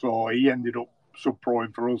 So he ended up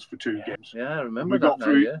sub-proing for us for 2 games. Yeah, I remember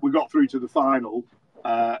We got through to the final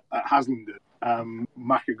at Haslingden.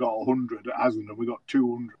 Macca got 100 at Haslingden, we got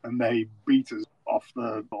 200, and they beat us off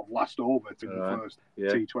the last over to the first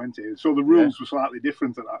T20. So the rules were slightly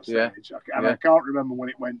different at that stage, and I can't remember when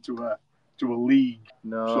it went to a league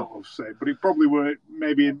sort of say, but it probably were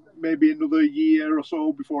maybe another year or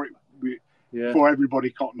so before before everybody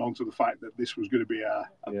cottoned on to the fact that this was going to be a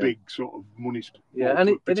big sort of money sport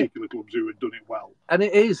for particular clubs who had done it well. And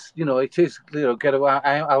it is, I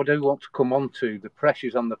do want to come on to the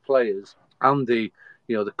pressures on the players and the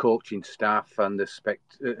coaching staff and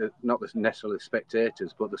not necessarily the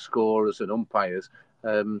spectators, but the scorers and umpires.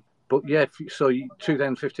 But yeah, so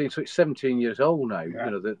 2015, so it's 17 years old now. Yeah.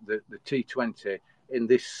 The T20 in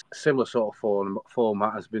this similar sort of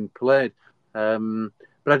format has been played.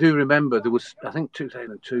 But I do remember there was, I think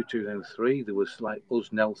 2002, 2003, there was like us,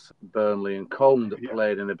 Nelson, Burnley and Colne that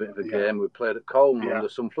played in a bit of a game. We played at Colne under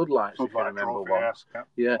some floodlights, if you remember once.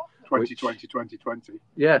 Yeah. 2020, 2020.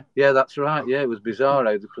 Yeah, that's right. Yeah, it was bizarre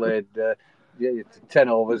how they played 10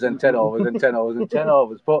 overs and 10 overs and 10 overs and 10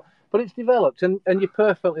 overs. But it's developed, and you're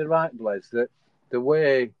perfectly right, Blaise, that the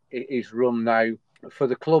way it is run now for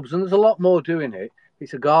the clubs, and there's a lot more doing it.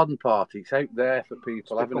 It's a garden party. It's out there for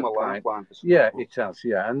people having a pint. Yeah, it has.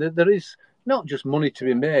 Yeah, and there is not just money to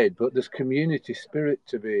be made, but there's community spirit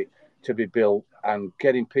to be built, and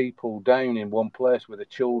getting people down in one place with the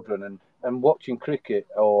children and watching cricket,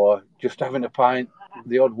 or just having a pint.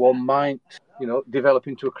 The odd one might, develop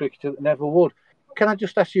into a cricketer that never would. Can I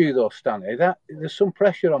just ask you though, Stanley, that there's some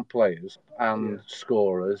pressure on players and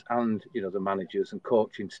scorers and the managers and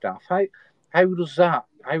coaching staff. How is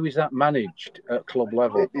that managed at club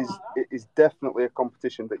level? It is definitely a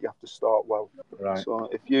competition that you have to start well. Right. So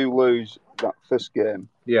if you lose that first game,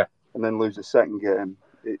 and then lose the second game,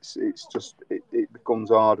 it becomes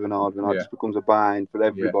harder and harder and harder. It just becomes a bind for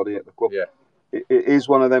everybody at the club. Yeah. It is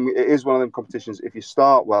one of them. It is one of them competitions. If you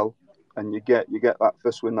start well and you get that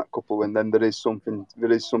first win, that couple win, then there is something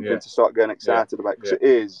to start getting excited about, because it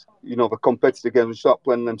is, the competitive games. We start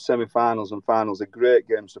playing them semi-finals and finals. They're great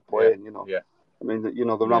games to play in. I mean,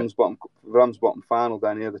 the Ramsbottom final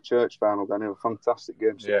down here, the Church final down here, are fantastic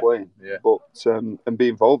games to play in. Yeah. But and be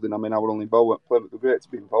involved in. I mean, I were only involved playing, but they're great to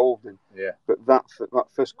be involved in. Yeah. But that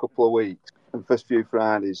first couple of weeks and first few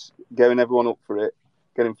Fridays, getting everyone up for it,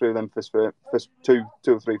 getting through them first two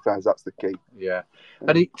or three Fridays, that's the key. Yeah.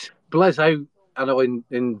 And it's Blaise, I know in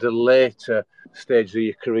the later stages of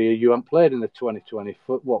your career, you haven't played in the 2020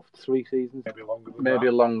 for 3 seasons? Maybe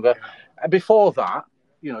longer. Yeah. Before that,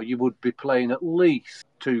 you would be playing at least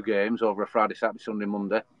 2 games over a Friday, Saturday, Sunday,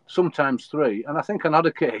 Monday, sometimes 3. And I think on odd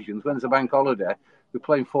occasions, when it's a bank holiday, we're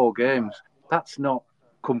playing 4 games. That's not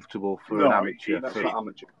comfortable for an amateur. That's not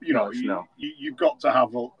amateur. You've got to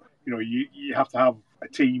have you have to have a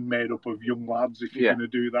team made up of young lads if you're going to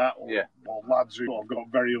do that, or lads who have got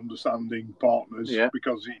very understanding partners,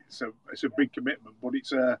 because it's a big commitment. But it's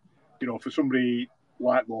for somebody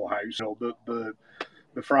like Low House,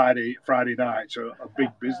 the Friday nights are a big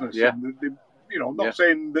business. Yeah. And not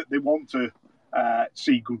saying that they want to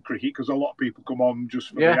see good cricket, because a lot of people come on just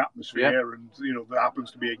for the atmosphere, and there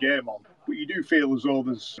happens to be a game on. But you do feel as though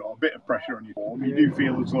there's a bit of pressure on your form. You do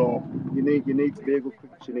feel as though you need to be a good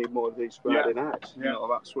cricket. You need more of these Friday nights.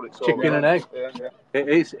 That's what it's all chicken about. and egg. Yeah. It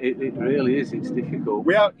is. It really is. It's difficult.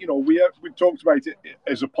 We talked about it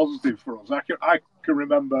as a positive for us. I can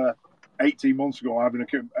remember 18 months ago having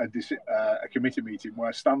a committee meeting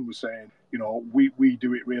where Stan was saying, we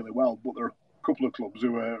do it really well, but there are a couple of clubs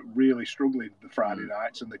who are really struggling the Friday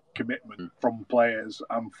nights, and the commitment from players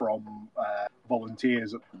and from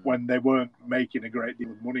volunteers, when they weren't making a great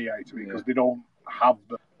deal of money out of it, because they don't have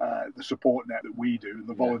the support net that we do and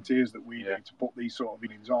the volunteers that we do to put these sort of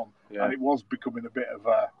meetings on. And it was becoming a bit of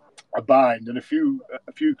a bind, and a few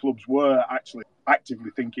clubs were actually actively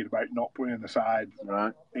thinking about not putting aside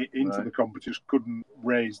into the competition, couldn't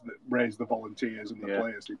raise the volunteers and the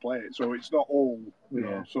players to play it. So it's not all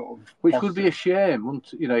sort of which positive. would be a shame,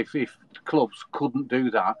 wouldn't if clubs couldn't do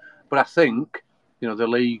that. But I think the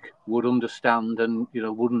league would understand and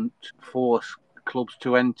wouldn't force clubs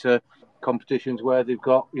to enter competitions where they've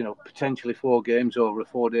got potentially 4 games over a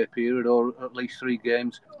 4-day period, or at least 3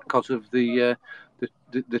 games because of the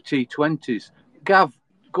T20s. Gav,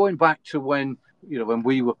 going back to when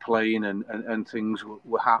we were playing and things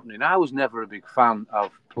were happening, I was never a big fan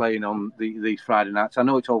of playing on these Friday nights. I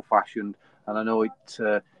know it's old-fashioned, and I know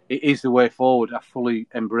it is the way forward. I fully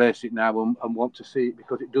embrace it now and want to see it,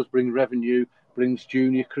 because it does bring revenue, brings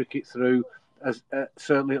junior cricket through, as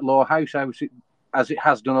certainly at Low House, as it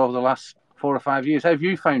has done over the last 4 or 5 years. How have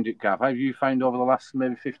you found it, Gav? How have you found over the last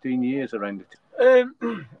maybe 15 years around it?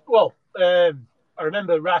 I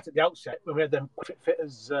remember right at the outset when we had them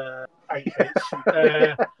fitters outfits.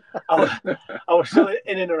 I was still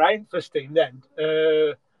in and around first team then,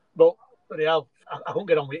 but I couldn't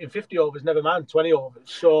get on with it in 50 overs, never mind 20 overs.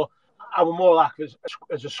 So I was more like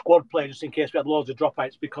as a squad player, just in case we had loads of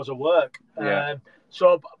dropouts because of work.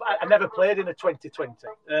 So I never played in a 2020.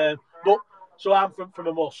 But So I'm from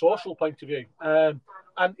a more social point of view.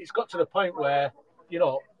 And it's got to the point where, you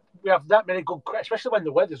know, we have that many good, especially when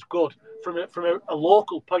the weather's good, from a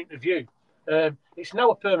local point of view. It's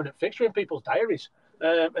now a permanent fixture in people's diaries.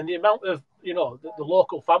 And the amount of, you know, the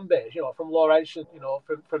local fan base, you know, from Lower Islington, you know,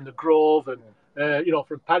 from the Grove and, you know,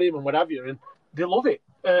 from Padiham and what have you, and they love it.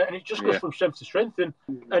 And it just goes from strength to strength.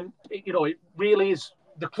 And you know, it really is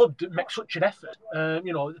the club that makes such an effort.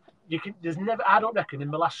 You know, there's never, I don't reckon,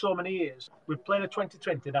 in the last so many years, we've played a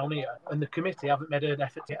 2020 down here and the committee haven't made an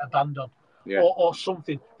effort to get a band on. Or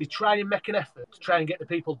something. They try and make an effort to try and get the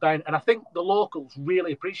people down. And I think the locals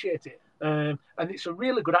really appreciate it. And it's a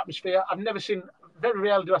really good atmosphere. I've never seen, very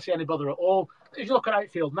rarely do I see any bother at all. If you look at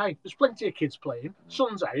outfield now, there's plenty of kids playing.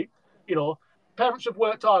 Sun's out, you know. Parents have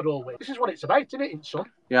worked hard all week. This is what it's about, isn't it, in Sun?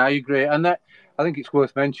 Yeah, I agree. And that, I think it's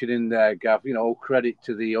worth mentioning there, Gav, you know, all credit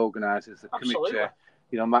to the organisers, the committee,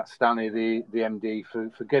 you know, Matt Stanley, the MD,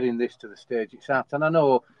 for getting this to the stage it's at. And I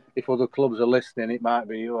know if other clubs are listening, it might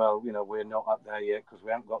be, well, you know, we're not up there yet because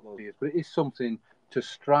we haven't got those years. But it is something to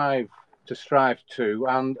strive to.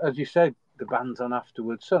 And as you said, the band's on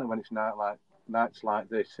afterwards, certainly when it's nights like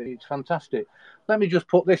this. It's fantastic. Let me just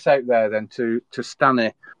put this out there then to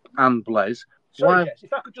Stanley and Blaise. Sorry, Jess,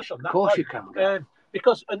 if I could just on that. Of course you can.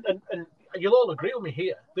 Because, and you'll all agree with me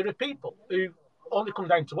here, there are people who only come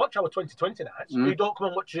down to watch our 2020 nights who don't come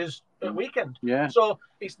and watch us at weekend. Yeah. So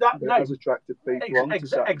it's that now. It has attracted people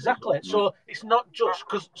exactly. So it's not just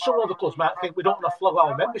because some other clubs might think we don't want to flog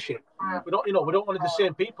our membership. We don't want the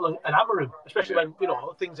same people and hammer them, especially when, you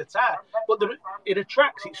know, things are tight. But it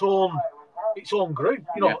attracts its own group,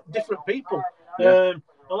 you know, different people.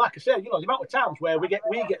 And like I said, you know, the amount of times where we get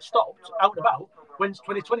stopped out and about when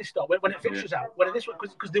 2020 stopped, when it fixtures out, when this one,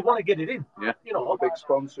 because they want to get it in. Yeah. You know, a big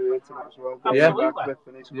sponsor here tonight as well. Absolutely.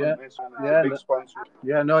 Big sponsor.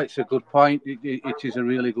 Yeah, no, it's a good point. It is a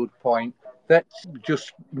really good point. Let's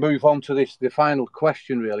just move on to the final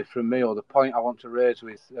question, really, from me, or the point I want to raise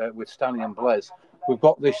with Stanley and Blaise. We've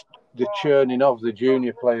got the churning of the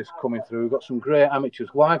junior players coming through. We've got some great amateurs.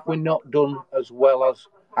 Why have we not done as well as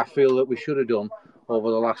I feel that we should have done over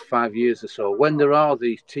the last 5 years or so? When there are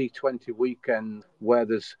these T20 weekends where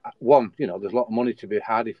there's one, you know, there's a lot of money to be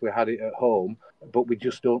had if we had it at home, but we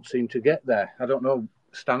just don't seem to get there. I don't know.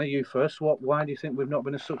 Stanley, you first. Why do you think we've not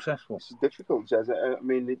been as successful? It's difficult, Jez. I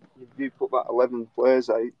mean, you put that 11 players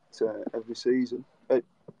out every season,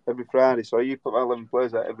 every Friday. So you put that 11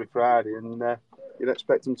 players out every Friday, and you'd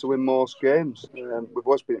expect them to win most games. We've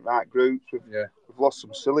always been in right groups. We've lost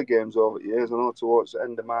some silly games over the years. I know towards the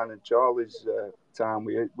end of mine and Charlie's time,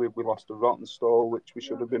 we lost to Rottenstall, which we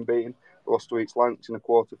should have been beating. We lost to East Lancs in the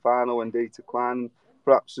quarter-final, and to Clan.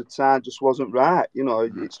 Perhaps the side just wasn't right. You know,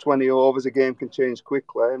 it's 20 overs, a game can change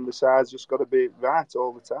quickly, and the side's just got to be right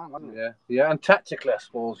all the time, hasn't it? Yeah. And tactically, I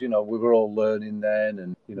suppose, you know, we were all learning then,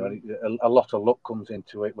 and, you know, a lot of luck comes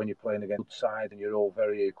into it when you're playing against the side and you're all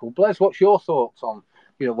very equal. Blaise, what's your thoughts on,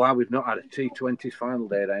 you know, why we've not had a T20 final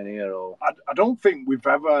day down here? Or I don't think we've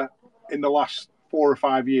ever, in the last 4 or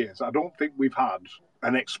 5 years, I don't think we've had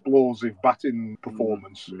an explosive batting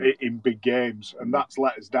performance in big games, and that's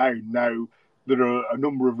let us down. Now, there are a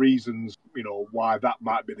number of reasons, you know, why that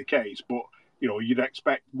might be the case. But, you know, you'd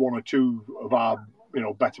expect 1 or 2 of our, you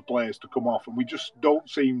know, better players to come off. And we just don't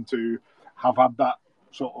seem to have had that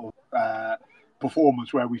sort of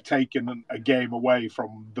performance where we've taken a game away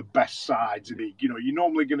from the best sides in the league. You know, you're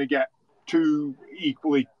normally going to get 2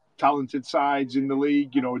 equally talented sides in the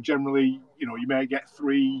league. You know, generally, you know, you may get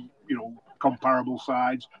 3, you know, comparable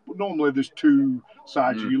sides. But normally there's 2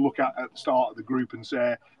 sides you look at the start of the group and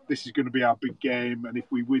say, this is going to be our big game, and if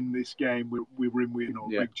we win this game, we're in with, you know,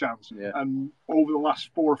 a big chance. Yeah. And over the last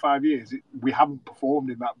 4 or 5 years, we haven't performed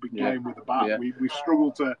in that big game with the bat. Yeah. We've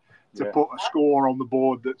struggled to put a score on the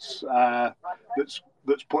board that's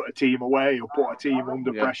put a team away or put a team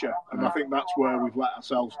under pressure. And I think that's where we've let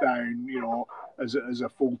ourselves down. You know, as a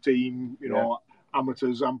full team, you know,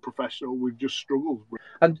 amateurs and professional, we've just struggled.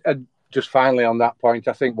 And just finally on that point,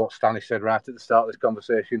 I think what Stanley said right at the start of this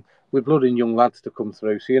conversation, we're blooding young lads to come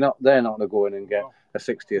through. So they're not going to go in and get a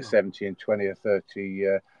 60 or 70 and 20 or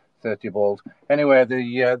 30 balls. Anyway,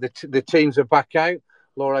 the teams are back out.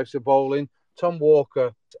 Lower House of Bowling. Tom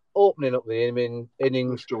Walker opening up the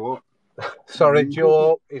innings. Joe is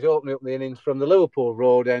opening up the innings from the Liverpool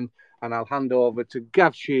Road end, and I'll hand over to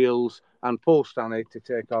Gav Shields and Paul Stanley to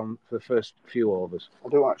take on the first few overs. I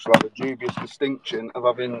do actually have a dubious distinction of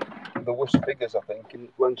having the worst figures, I think, in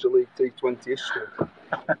Lancashire League T20 history.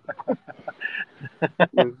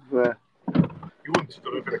 You wouldn't have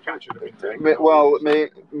done a bit of catching at intake. Well,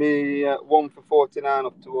 me 1 for 49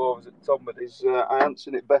 off 2 overs at Tombody's. I haven't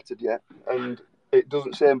seen it bettered yet, and it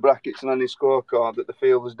doesn't say in brackets on any scorecard that the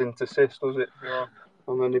fielders didn't assist, does it? No.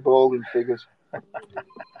 On any bowling figures. And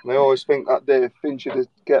I always think that day if Finch had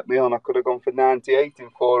kept me on, I could have gone for 98 in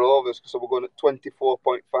 4 overs because I was going at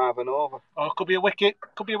 24.5 and over. Oh, could be a wicket.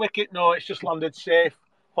 Could be a wicket. No, it's just landed safe.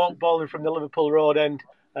 Hawk bowling from the Liverpool Road end.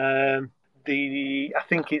 I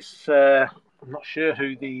think it's. I'm not sure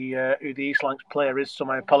who the East Lancs player is, so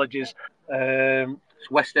my apologies. It's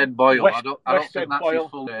West End Boyle. I don't think that's Boyle.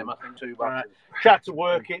 his full name. I think too bad. Right. Tried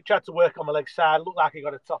to work on the leg side. Looked like he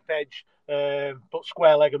got a top edge, but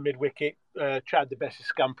square leg and mid wicket. Tried the best of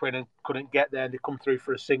scampering and couldn't get there. And they come through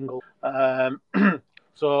for a single.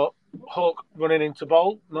 So Hawk running into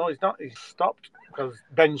bowl. No, he's not. He's stopped because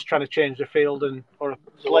Ben's trying to change the field or a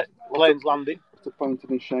plane's landing. What's the point of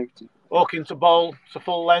me shouting? Hawk into bowl. It's a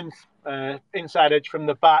full length. Inside edge from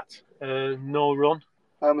the bat. No run.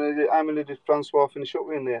 How many did Francois finish up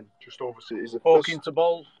with in the end? Just over. He's the Hawk first, into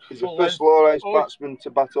bowl. he's the first low-ice batsman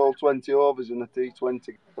to bat all 20 overs in the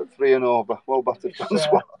T20 at 3 and over. Well batted,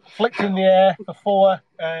 Francois. Flicked in the air for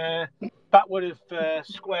 4. Backward of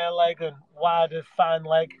square leg and wide of fine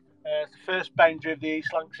leg. It's the first boundary of the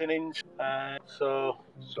East Lancs innings. So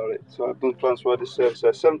I've done Francois disservice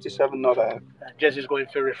there. 77 not out. Jez is going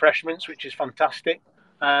for refreshments, which is fantastic.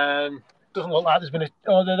 Doesn't look like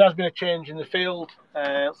there has been a change in the field.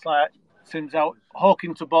 It's like Sims out, Hawk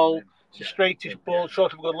into bowl. It's a straightish ball,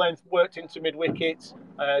 short of a good length, worked into mid wicket.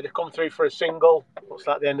 They come through for a single. Looks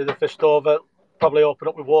like the end of the first over. Probably open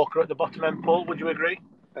up with Walker at the bottom end. Paul, would you agree?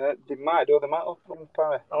 They might open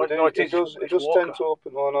Parry. Oh, it does tend to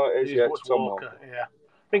open. Oh no, it is. Yeah, it's Tom Walker. Yeah,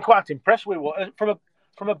 been quite impressed with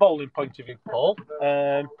from a bowling point of view, Paul.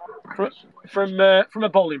 From a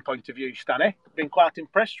bowling point of view, Stanley, been quite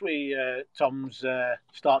impressed with Tom's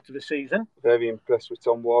start to the season. Very impressed with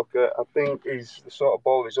Tom Walker. I think he's the sort of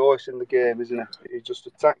bowler he's always in the game, isn't he? He just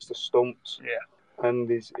attacks the stumps. Yeah. And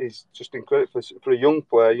he's just incredible for a young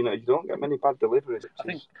player. You know, you don't get many bad deliveries.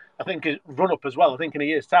 I think his run up as well. I think in a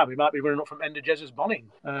year's time he might be running up from Ender Jez's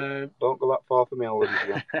Bonning. Don't go that far for me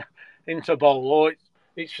already. Into bowl.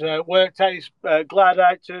 It's worked out. He's glide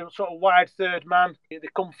out to sort of wide third man. They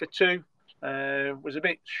come for 2. Was a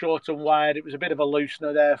bit short and wide. It was a bit of a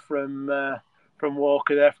loosener there from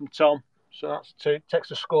Walker there from Tom. So that's 2. Takes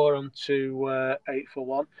the score on to 8 for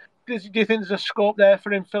 1. Do you think there's a scope there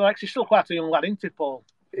for him? He's still quite a young lad, isn't he, Paul?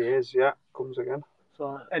 He is, yeah. Comes again.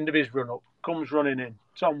 So end of his run up. Comes running in.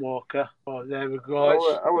 Tom Walker. Oh, there we go.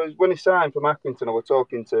 When he signed from Accrington, I was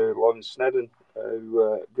talking to Lawrence Snedden,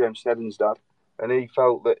 Graham Snedden's dad, and he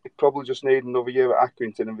felt that he probably just needed another year at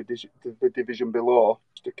Accrington and the division below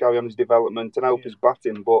to carry on his development and help his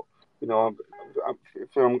batting. But you know,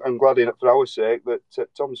 I'm glad for our sake that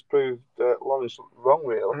Tom's proved Lawrence wrong,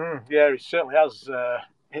 really. Yeah, he certainly has.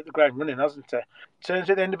 Hit the ground running, hasn't he? Turns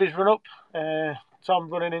at the end of his run up. Tom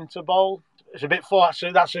running into bowl. It's a bit flat, so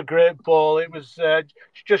that's a great ball. It was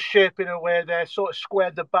just shaping away there, sort of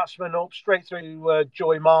squared the batsman up straight through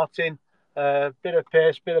Joey Martin. Bit of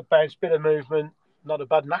pace, bit of bounce, bit of movement. Not a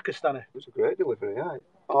bad knacker, Stanley. It was a great delivery, yeah.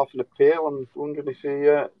 Half an appeal. I'm wondering if he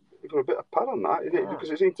got a bit of pad on that, because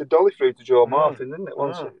it seemed to dolly through to Joe Martin, didn't it?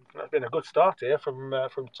 That's been a good start here from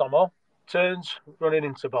Tomo. Turns, running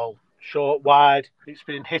into bowl. Short, wide. It's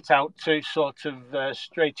been hit out to sort of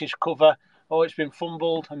straightish cover. Oh, it's been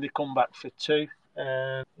fumbled, and they come back for 2.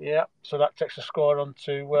 So that takes the score on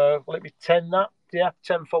to, will it be 10 that? Yeah,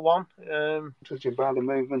 10 for 1. Judging by the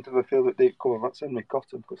movement of a field at deep cover, that's Henry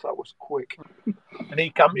Cotton, because that was quick. And he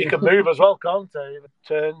can move as well, can't he?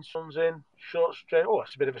 Turns, comes in, short, straight. Oh,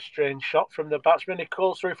 it's a bit of a strange shot from the batsman. He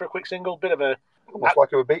calls through for a quick single, bit of a... Almost like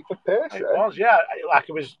it was beat for pace. It was, yeah. Like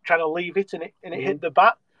it was trying to leave it, and it hit the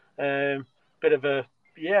bat. Bit of a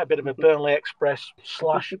Burnley Express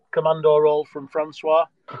 / commando roll from Francois.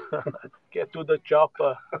 Get to the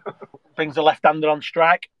chopper. Brings the left-hander on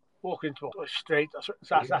strike. Walking to straight.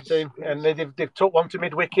 That's him. And they've took one to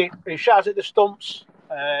mid-wicket. He shouts at the stumps.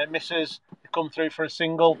 Misses. They come through for a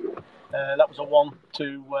single. That was a 1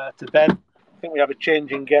 to Ben. I think we have a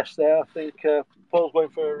change in guest there. I think Paul's going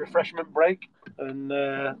for a refreshment break. And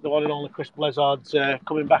the one and only Chris Blizzard's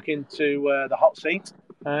coming back into the hot seat.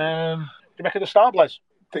 Do you make it the start, Blez?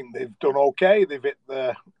 I think they've done okay. They've hit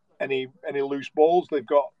any loose balls. They've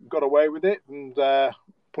got away with it and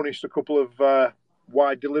punished a couple of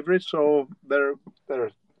wide deliveries. So they're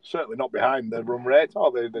certainly not behind their run rate,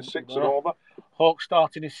 are they? They're 6 and over. Hawk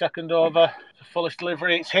starting his second over. The fullest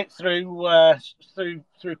delivery. It's hit through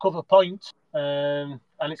cover point, and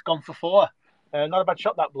it's gone for 4. Not a bad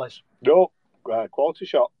shot, that, Blez. No, quality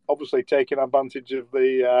shot. Obviously taking advantage of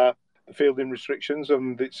the fielding restrictions,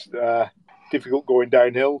 and it's difficult going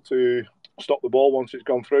downhill to stop the ball once it's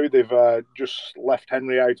gone through. They've just left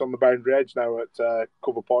Henry out on the boundary edge now at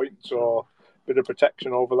cover point, so a bit of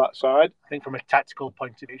protection over that side. I think from a tactical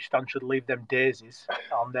point of view, Stan should leave them daisies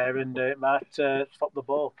on there and it might stop the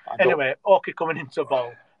ball. Anyway, Orky coming into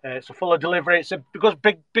ball. It's a fuller delivery. It's a because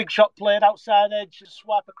big shot played outside edge,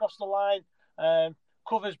 swipe across the line,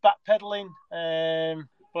 covers backpedaling.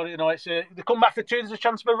 But you know, it's they come back for two. There's a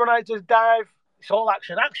chance for a run out to dive. It's all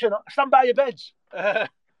action. Stand by your beds. It's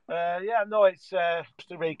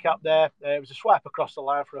just a recap there. It was a swipe across the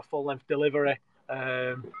line for a full length delivery.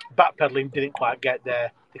 Backpedaling didn't quite get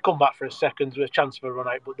there. They come back for a second with a chance for a run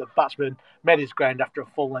out, but the batsman made his ground after a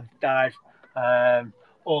full length dive.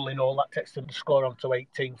 All in all, that takes them to score on to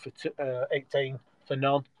 18 for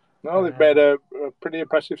none. No, they've made a pretty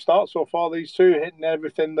impressive start so far. These two hitting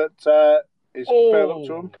everything that is fair up to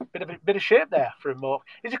them. Bit of shape there for him.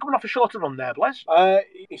 Is he coming off a shorter run there, Blaise?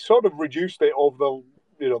 He sort of reduced it over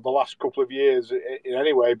the last couple of years in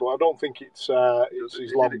any way, but I don't think it's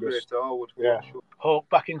his longest. Yeah. Hoke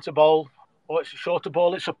back into ball. Oh, it's a shorter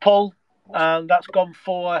ball. It's a pull, and that's gone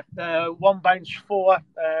for one bounce for.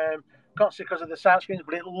 Can't see because of the side screens,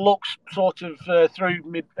 but it looks sort of through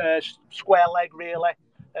mid square leg really.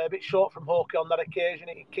 A bit short from Hawkey on that occasion.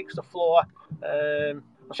 He kicks the floor. I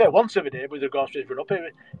say once of a day with regards to his run up,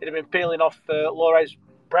 it'd have been peeling off Lawrence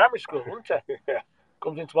Primary School, wouldn't it? Yeah.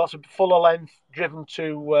 Comes into lots of fuller length, driven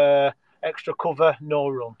to extra cover, no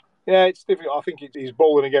run. Yeah, it's difficult. I think he's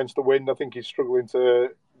bowling against the wind. I think he's struggling to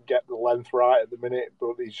get the length right at the minute,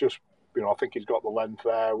 but he's just, I think he's got the length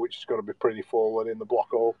there, which is going to be pretty full and in the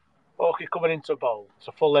block hole. Hawkey coming into bowl. It's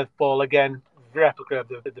a full length ball again, replica of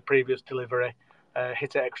the previous delivery.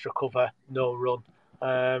 Hit at extra cover, no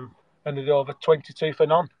run. Ended over 22 for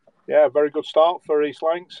none. Yeah, very good start for East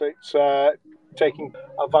Lancs. It's taking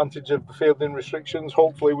advantage of the fielding restrictions.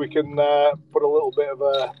 Hopefully we can put a little bit of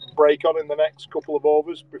a break on in the next couple of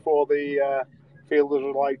overs before the fielders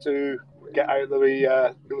would like to get out of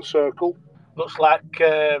the circle. Looks like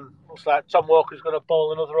Tom Walker's going to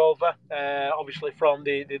bowl another over, obviously from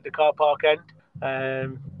the car park end.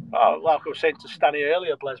 Like I was saying to Stanley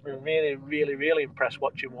earlier, Blaise, been really, really, really impressed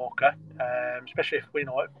watching Walker, especially if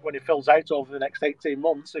when he fills out over the next 18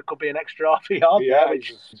 months, it could be an extra half a yard. Yeah, there,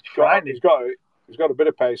 he's got a bit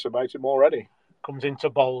of pace about him already. Comes into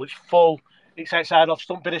bowl, it's full, it's outside off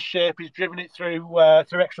stump, bit of shape. He's driven it through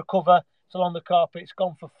extra cover. It's along the carpet. It's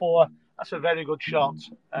gone for 4. That's a very good shot.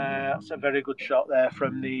 That's a very good shot there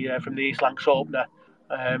from the East Lancs opener.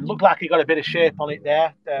 Looked like he got a bit of shape on it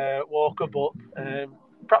there, Walker, but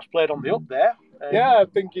perhaps played on the up there. I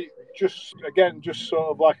think it just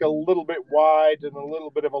sort of like a little bit wide and a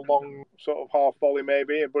little bit of a long sort of half volley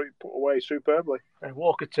maybe, but it put away superbly. And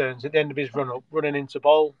Walker turns at the end of his run up, running into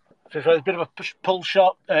bowl. So it's a bit of a pull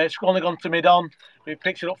shot. It's only gone to mid on. He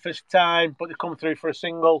picks it up first time, but they come through for a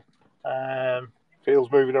single.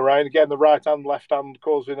 Field's moving around again. The right hand, left hand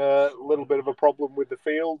causing a little bit of a problem with the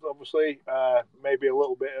field. Obviously, maybe a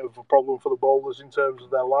little bit of a problem for the bowlers in terms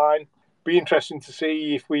of their line. Be interesting to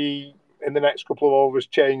see if we in the next couple of overs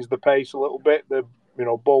change the pace a little bit. They're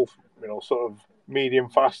both sort of medium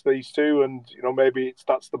fast, these two, and maybe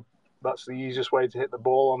that's the easiest way to hit the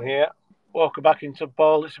ball on here. Walker back into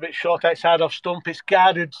ball. It's a bit short outside off stump. It's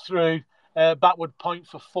guarded through backward point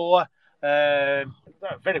for 4.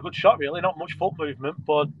 Very good shot, really. Not much foot movement,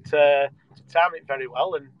 but to time it very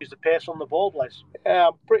well and use the pace on the ball, Blaise. Yeah,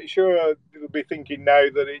 I'm pretty sure they'll be thinking now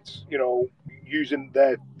that it's using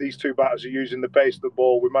these two batters are using the pace of the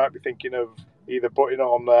ball. We might be thinking of either putting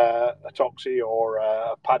on a Toxie or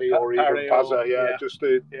a Paddy or even Pazza, just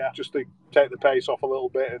to take the pace off a little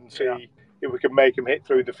bit and see if we can make him hit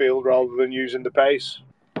through the field rather than using the pace.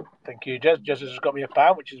 Thank you, Jez. Jez has got me a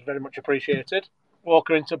pound, which is very much appreciated.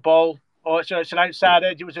 Walker into ball. Oh, it's an outside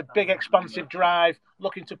edge. It was a big, expansive drive,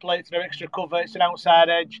 looking to play it to their extra cover. It's an outside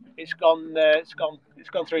edge. It's gone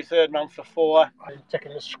through third man for 4.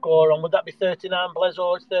 Taking the score on. Would that be 39, Blaise,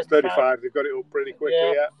 or it's 35? 35. They've got it up pretty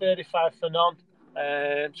quickly. Yeah. 35 for none.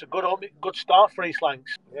 It's a good start for East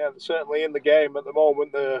Lancs. Yeah, they're certainly in the game at the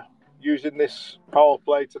moment. They're using this power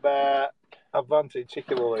play to their advantage,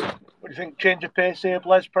 particularly. What do you think? Change of pace here,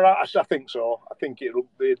 Blaise, perhaps? I think so. I think it'll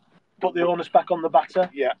be. Put the onus back on the batter?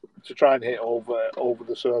 Yeah, to try and hit over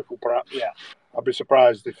the circle, perhaps. Yeah. I'd be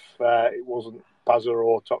surprised if it wasn't Pazza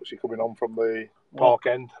or Toxie coming on from the park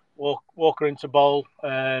end. Walker into bowl.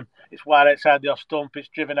 It's wide outside the off stump. It's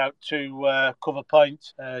driven out to cover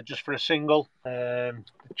point just for a single.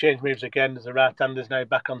 Change moves again as the right-hander's now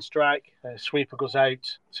back on strike. Sweeper goes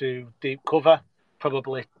out to deep cover.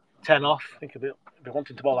 Probably 10 off. I think he'll be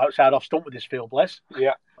wanting to bowl outside off stump with this field, Blaise.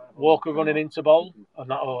 Yeah. Walker running into ball.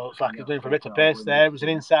 It's like he's going for a bit of pace there. It was an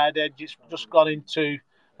inside edge. It's just gone into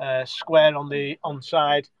square on the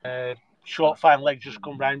onside. Short fine legs just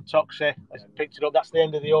come round. Toxie has picked it up. That's the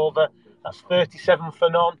end of the over. That's 37 for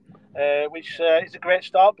none, which is a great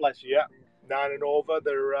start, bless you. Yeah. 9 and over,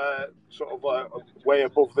 they're sort of way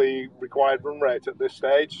above the required run rate at this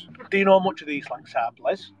stage. Do you know much of these Lancs are,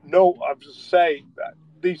 Les? No, I was just say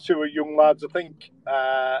these two are young lads. I think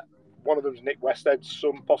one of them's Nick Wested's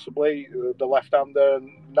son, possibly the left-hander.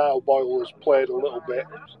 And Niall Boyle has played a little bit,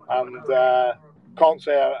 and can't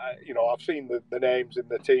say I've seen the names in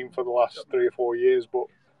the team for the last 3 or 4 years, but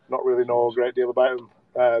not really know a great deal about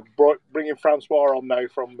them. Bringing Francois on now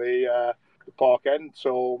from the Park End,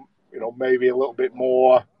 so. Maybe a little bit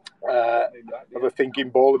more of a thinking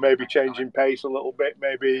bowler, maybe changing pace a little bit,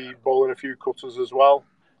 maybe bowling a few cutters as well.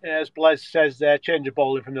 Yeah, as Blaise says there, change of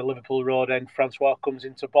bowling from the Liverpool road end. Francois comes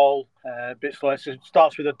into bowl, a bit slow. So it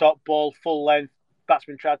starts with a dot ball, full length.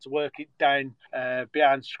 Batsman tried to work it down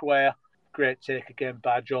behind square. Great take again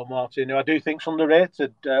by Joe Martin, who I do think's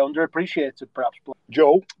underrated, underappreciated perhaps.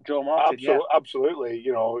 Joe Martin, absolutely.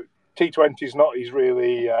 T20 is not his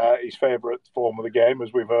favourite form of the game,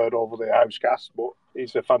 as we've heard over the Housecast, but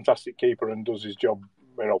he's a fantastic keeper and does his job,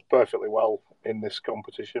 perfectly well in this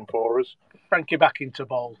competition for us. Frankie back into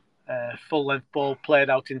bowl. Full length ball played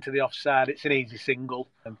out into the offside. It's an easy single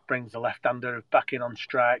and brings the left-hander back in on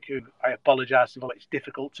strike, who I apologise for. It's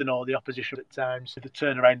difficult to know the opposition at times, the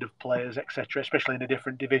turnaround of players, etc., especially in a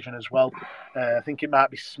different division as well. I think it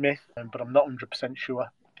might be Smith, but I'm not 100% sure.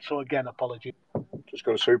 So again, apologies. Just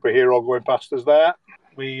got a superhero going past us there.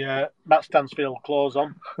 Matt Stansfield close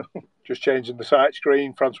on. Just changing the sight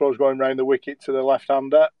screen. Francois going round the wicket to the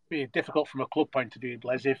left-hander. Be difficult from a club point of view,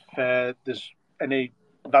 Blaise, if there's any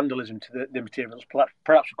vandalism to the materials.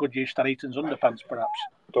 Perhaps we could use Stan Eaton's underpants, perhaps.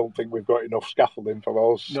 Don't think we've got enough scaffolding for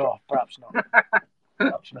those. No, perhaps not.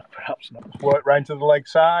 Perhaps not. Work round to the leg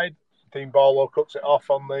side. Dean Barlow cuts it off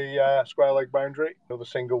on the square leg boundary. Another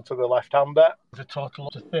single to the left-hander. There's a total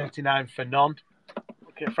of 39 for none.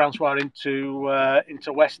 Okay, Francois into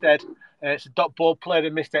Westhead. It's a dot ball played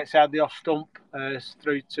and missed outside the off stump. It's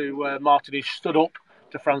through to Martin. He's stood up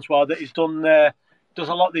to Francois. That he's done does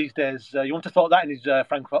a lot these days. You wouldn't have thought that in his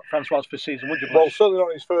Francois' first season, would you? Well, certainly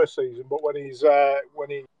not his first season, but when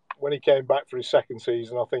he came back for his second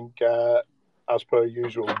season, I think as per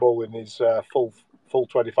usual, bowling his full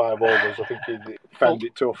 25 overs. I think he found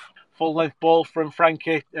it tough. Full length ball from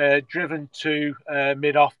Frankie, driven to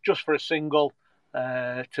mid off just for a single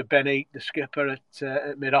to Benny, the skipper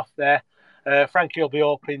at mid off there. Frankie will be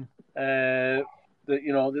hoping that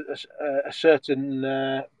a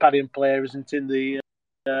certain Paddy player isn't in the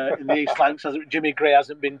East Lancs. Jimmy Gray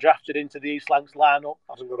hasn't been drafted into the East Lancs lineup.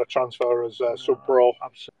 Hasn't got a transfer as sub-pro.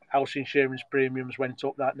 House insurance premiums went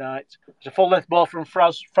up that night. There's a full length ball from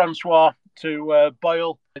Francois to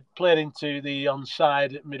Boyle. It played into the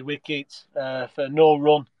onside at mid-wicket for no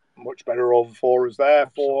run. Much better over for us there.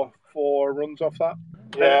 Four runs off that.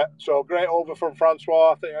 Yeah, so great over from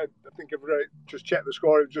Francois. I think I've just checked the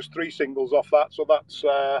score. It was just 3 singles off that. So that's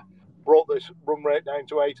brought this run rate down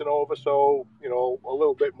to 8 and over. So, a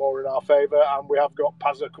little bit more in our favour. And we have got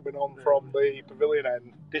Pazza coming on from the pavilion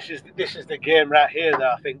end. This is the game right here that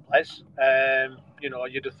I think, Les.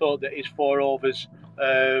 You'd have thought that his 4 overs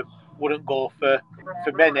wouldn't go for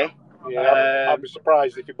many. Yeah, I'd be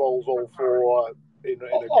surprised if he bowls all 4 in a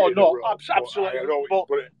absolutely. But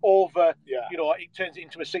over, it turns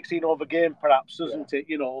into a 16 over game, perhaps, doesn't it?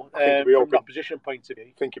 From a position point of view.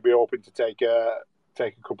 I think he'd be hoping to take a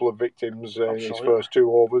couple of victims in his first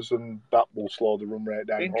 2 overs, and that will slow the run rate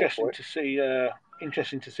down. Interesting to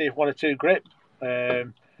see if 1 or 2 grip.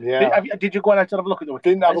 Did you go out and have a look at the wicket?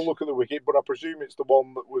 Didn't have a look at the wicket, but I presume it's the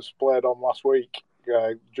one that was played on last week,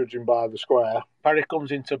 judging by the square. Parry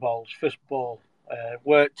comes into bowls, first ball.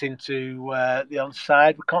 Worked into the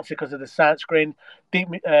onside. We can't see because of the side screen. Deep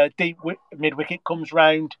mid wicket comes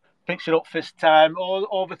round, picks it up first time.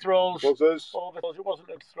 Overthrows. Buzzers. It wasn't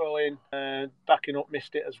a throw in. Backing up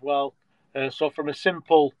missed it as well. So from a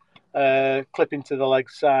simple clip into the leg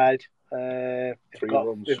side, 3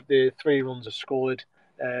 runs. The 3 runs are scored,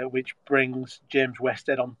 which brings James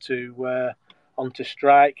Westhead onto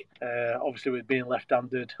strike. Obviously, with being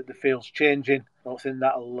left-handed, the field's changing. I don't think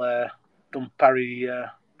that'll done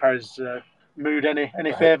Parry's mood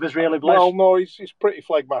any favours, really, Blaise? Well, no, he's pretty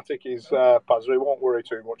phlegmatic. He's Pazza. He won't worry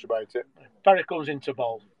too much about it. Parry comes into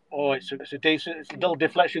bowl. Oh, it's a decent, it's a little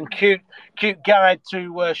deflection. Cute guide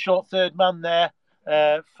to short third man there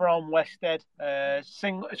from Westhead.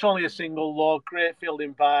 It's only a single low. Great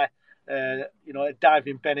fielding by a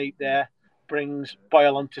diving Benny there. Brings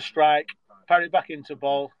Boyle onto strike. Parry back into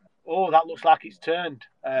bowl. Oh, that looks like it's turned.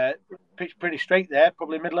 Pitch pretty straight there,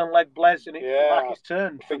 probably Midland leg Blaise, and it looks like it's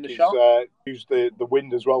turned from the shot. Used the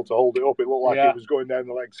wind as well to hold it up. It looked like Yeah. it was going down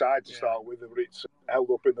the leg side to start with, but it's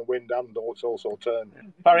held up in the wind and it's also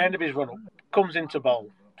turned. Very end of his run up, comes into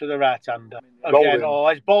bowl to the right hander. Bowled Again, him.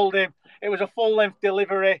 he's bowled him. It was a full length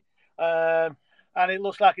delivery, and it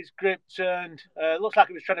looks like it's grip turned. Looks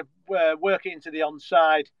like it was trying to work it into the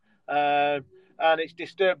onside, and it's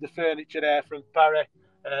disturbed the furniture there from Parry.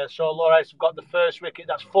 So Lorehouse have got the first wicket.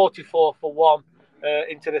 That's 44 for 1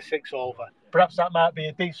 into the 6 over. Perhaps that might be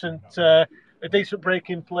a decent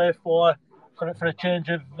breaking play for a change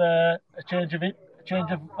of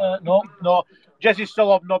no. Jezzy's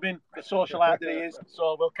still hobnobbing, the socialite that he is.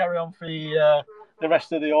 So we'll carry on for the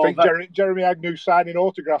rest of the over. I think Jeremy Agnew's signing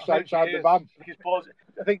autographs outside the van.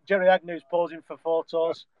 I think Jerry Agnew's posing for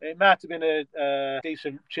photos. It might have been a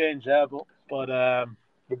decent change there, but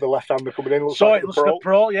with the left-hander coming in. So it looks like the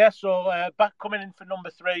pro, yeah. So back coming in for number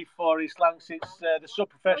 3 for East Lancs, it's the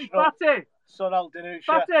sub-professional Sonal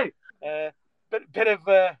Dinusha.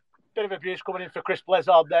 Bit of abuse coming in for Chris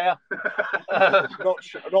Blizzard there. I'm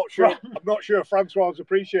not sure Francois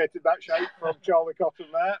appreciated that shape from Charlie Cotton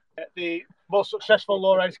there. The most successful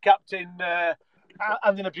Lorehouse captain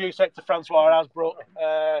handing abuse out to Francois Hasbrook.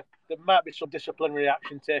 There might be some disciplinary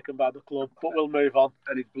action taken by the club, but we'll move on.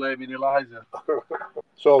 And he's blaming Eliza.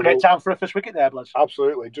 So great time for a first wicket there, Blaise.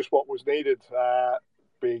 Absolutely, just what was needed.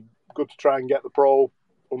 Be good to try and get the pro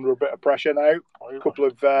under a bit of pressure now. A couple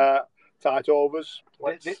of tight overs.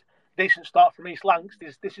 Decent start from East Lancs.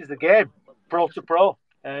 This is the game, pro to pro.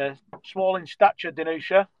 Small in stature,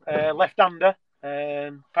 Dinusha, left-hander.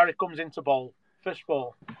 Parry comes into bowl. First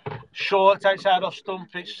ball. Short outside off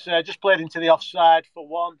stump. It's just played into the offside for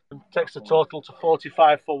 1. Takes the total to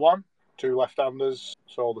 45 for 1. 2 left-handers,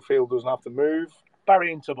 so the field doesn't have to move.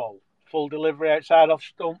 Parry into bowl. Full delivery outside off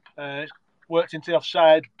stump. Worked into the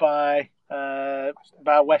offside by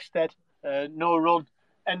Westhead. No run.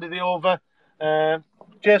 End of the over.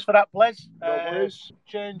 Cheers for that, Blaise.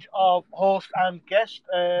 Change of host and guest.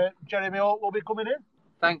 Jeremy Oak will be coming in.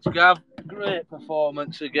 Thanks, Gav. Great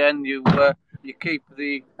performance again. You keep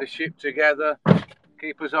the ship together,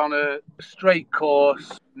 keep us on a straight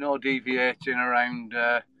course, no deviating around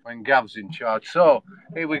when Gav's in charge. So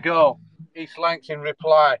here we go. East Lancs in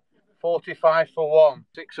reply. 45 for 1,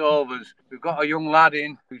 6 overs. We've got a young lad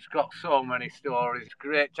in who's got so many stories.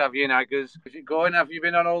 Great to have you in, Aggers. Is it going? Have you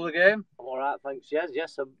been on all the game? All right, thanks.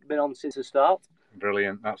 Yes, I've been on since the start.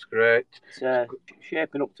 Brilliant, that's great. It's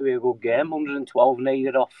shaping up to be a good game. 112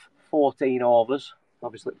 needed off 14 overs.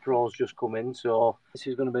 Obviously, pro's just come in, so this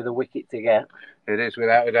is going to be the wicket to get. It is,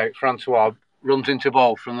 without a doubt. Francois runs into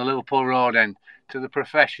ball from the Liverpool Road end to the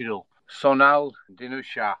professional. Sonal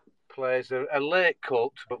Dinusha plays a late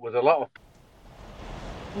cut, but with a lot of...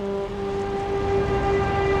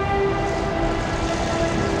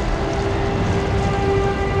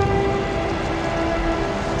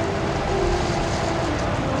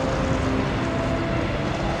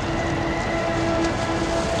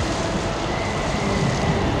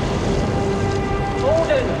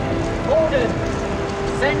 Gordon,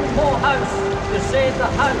 send Morehouse to save the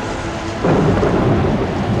house.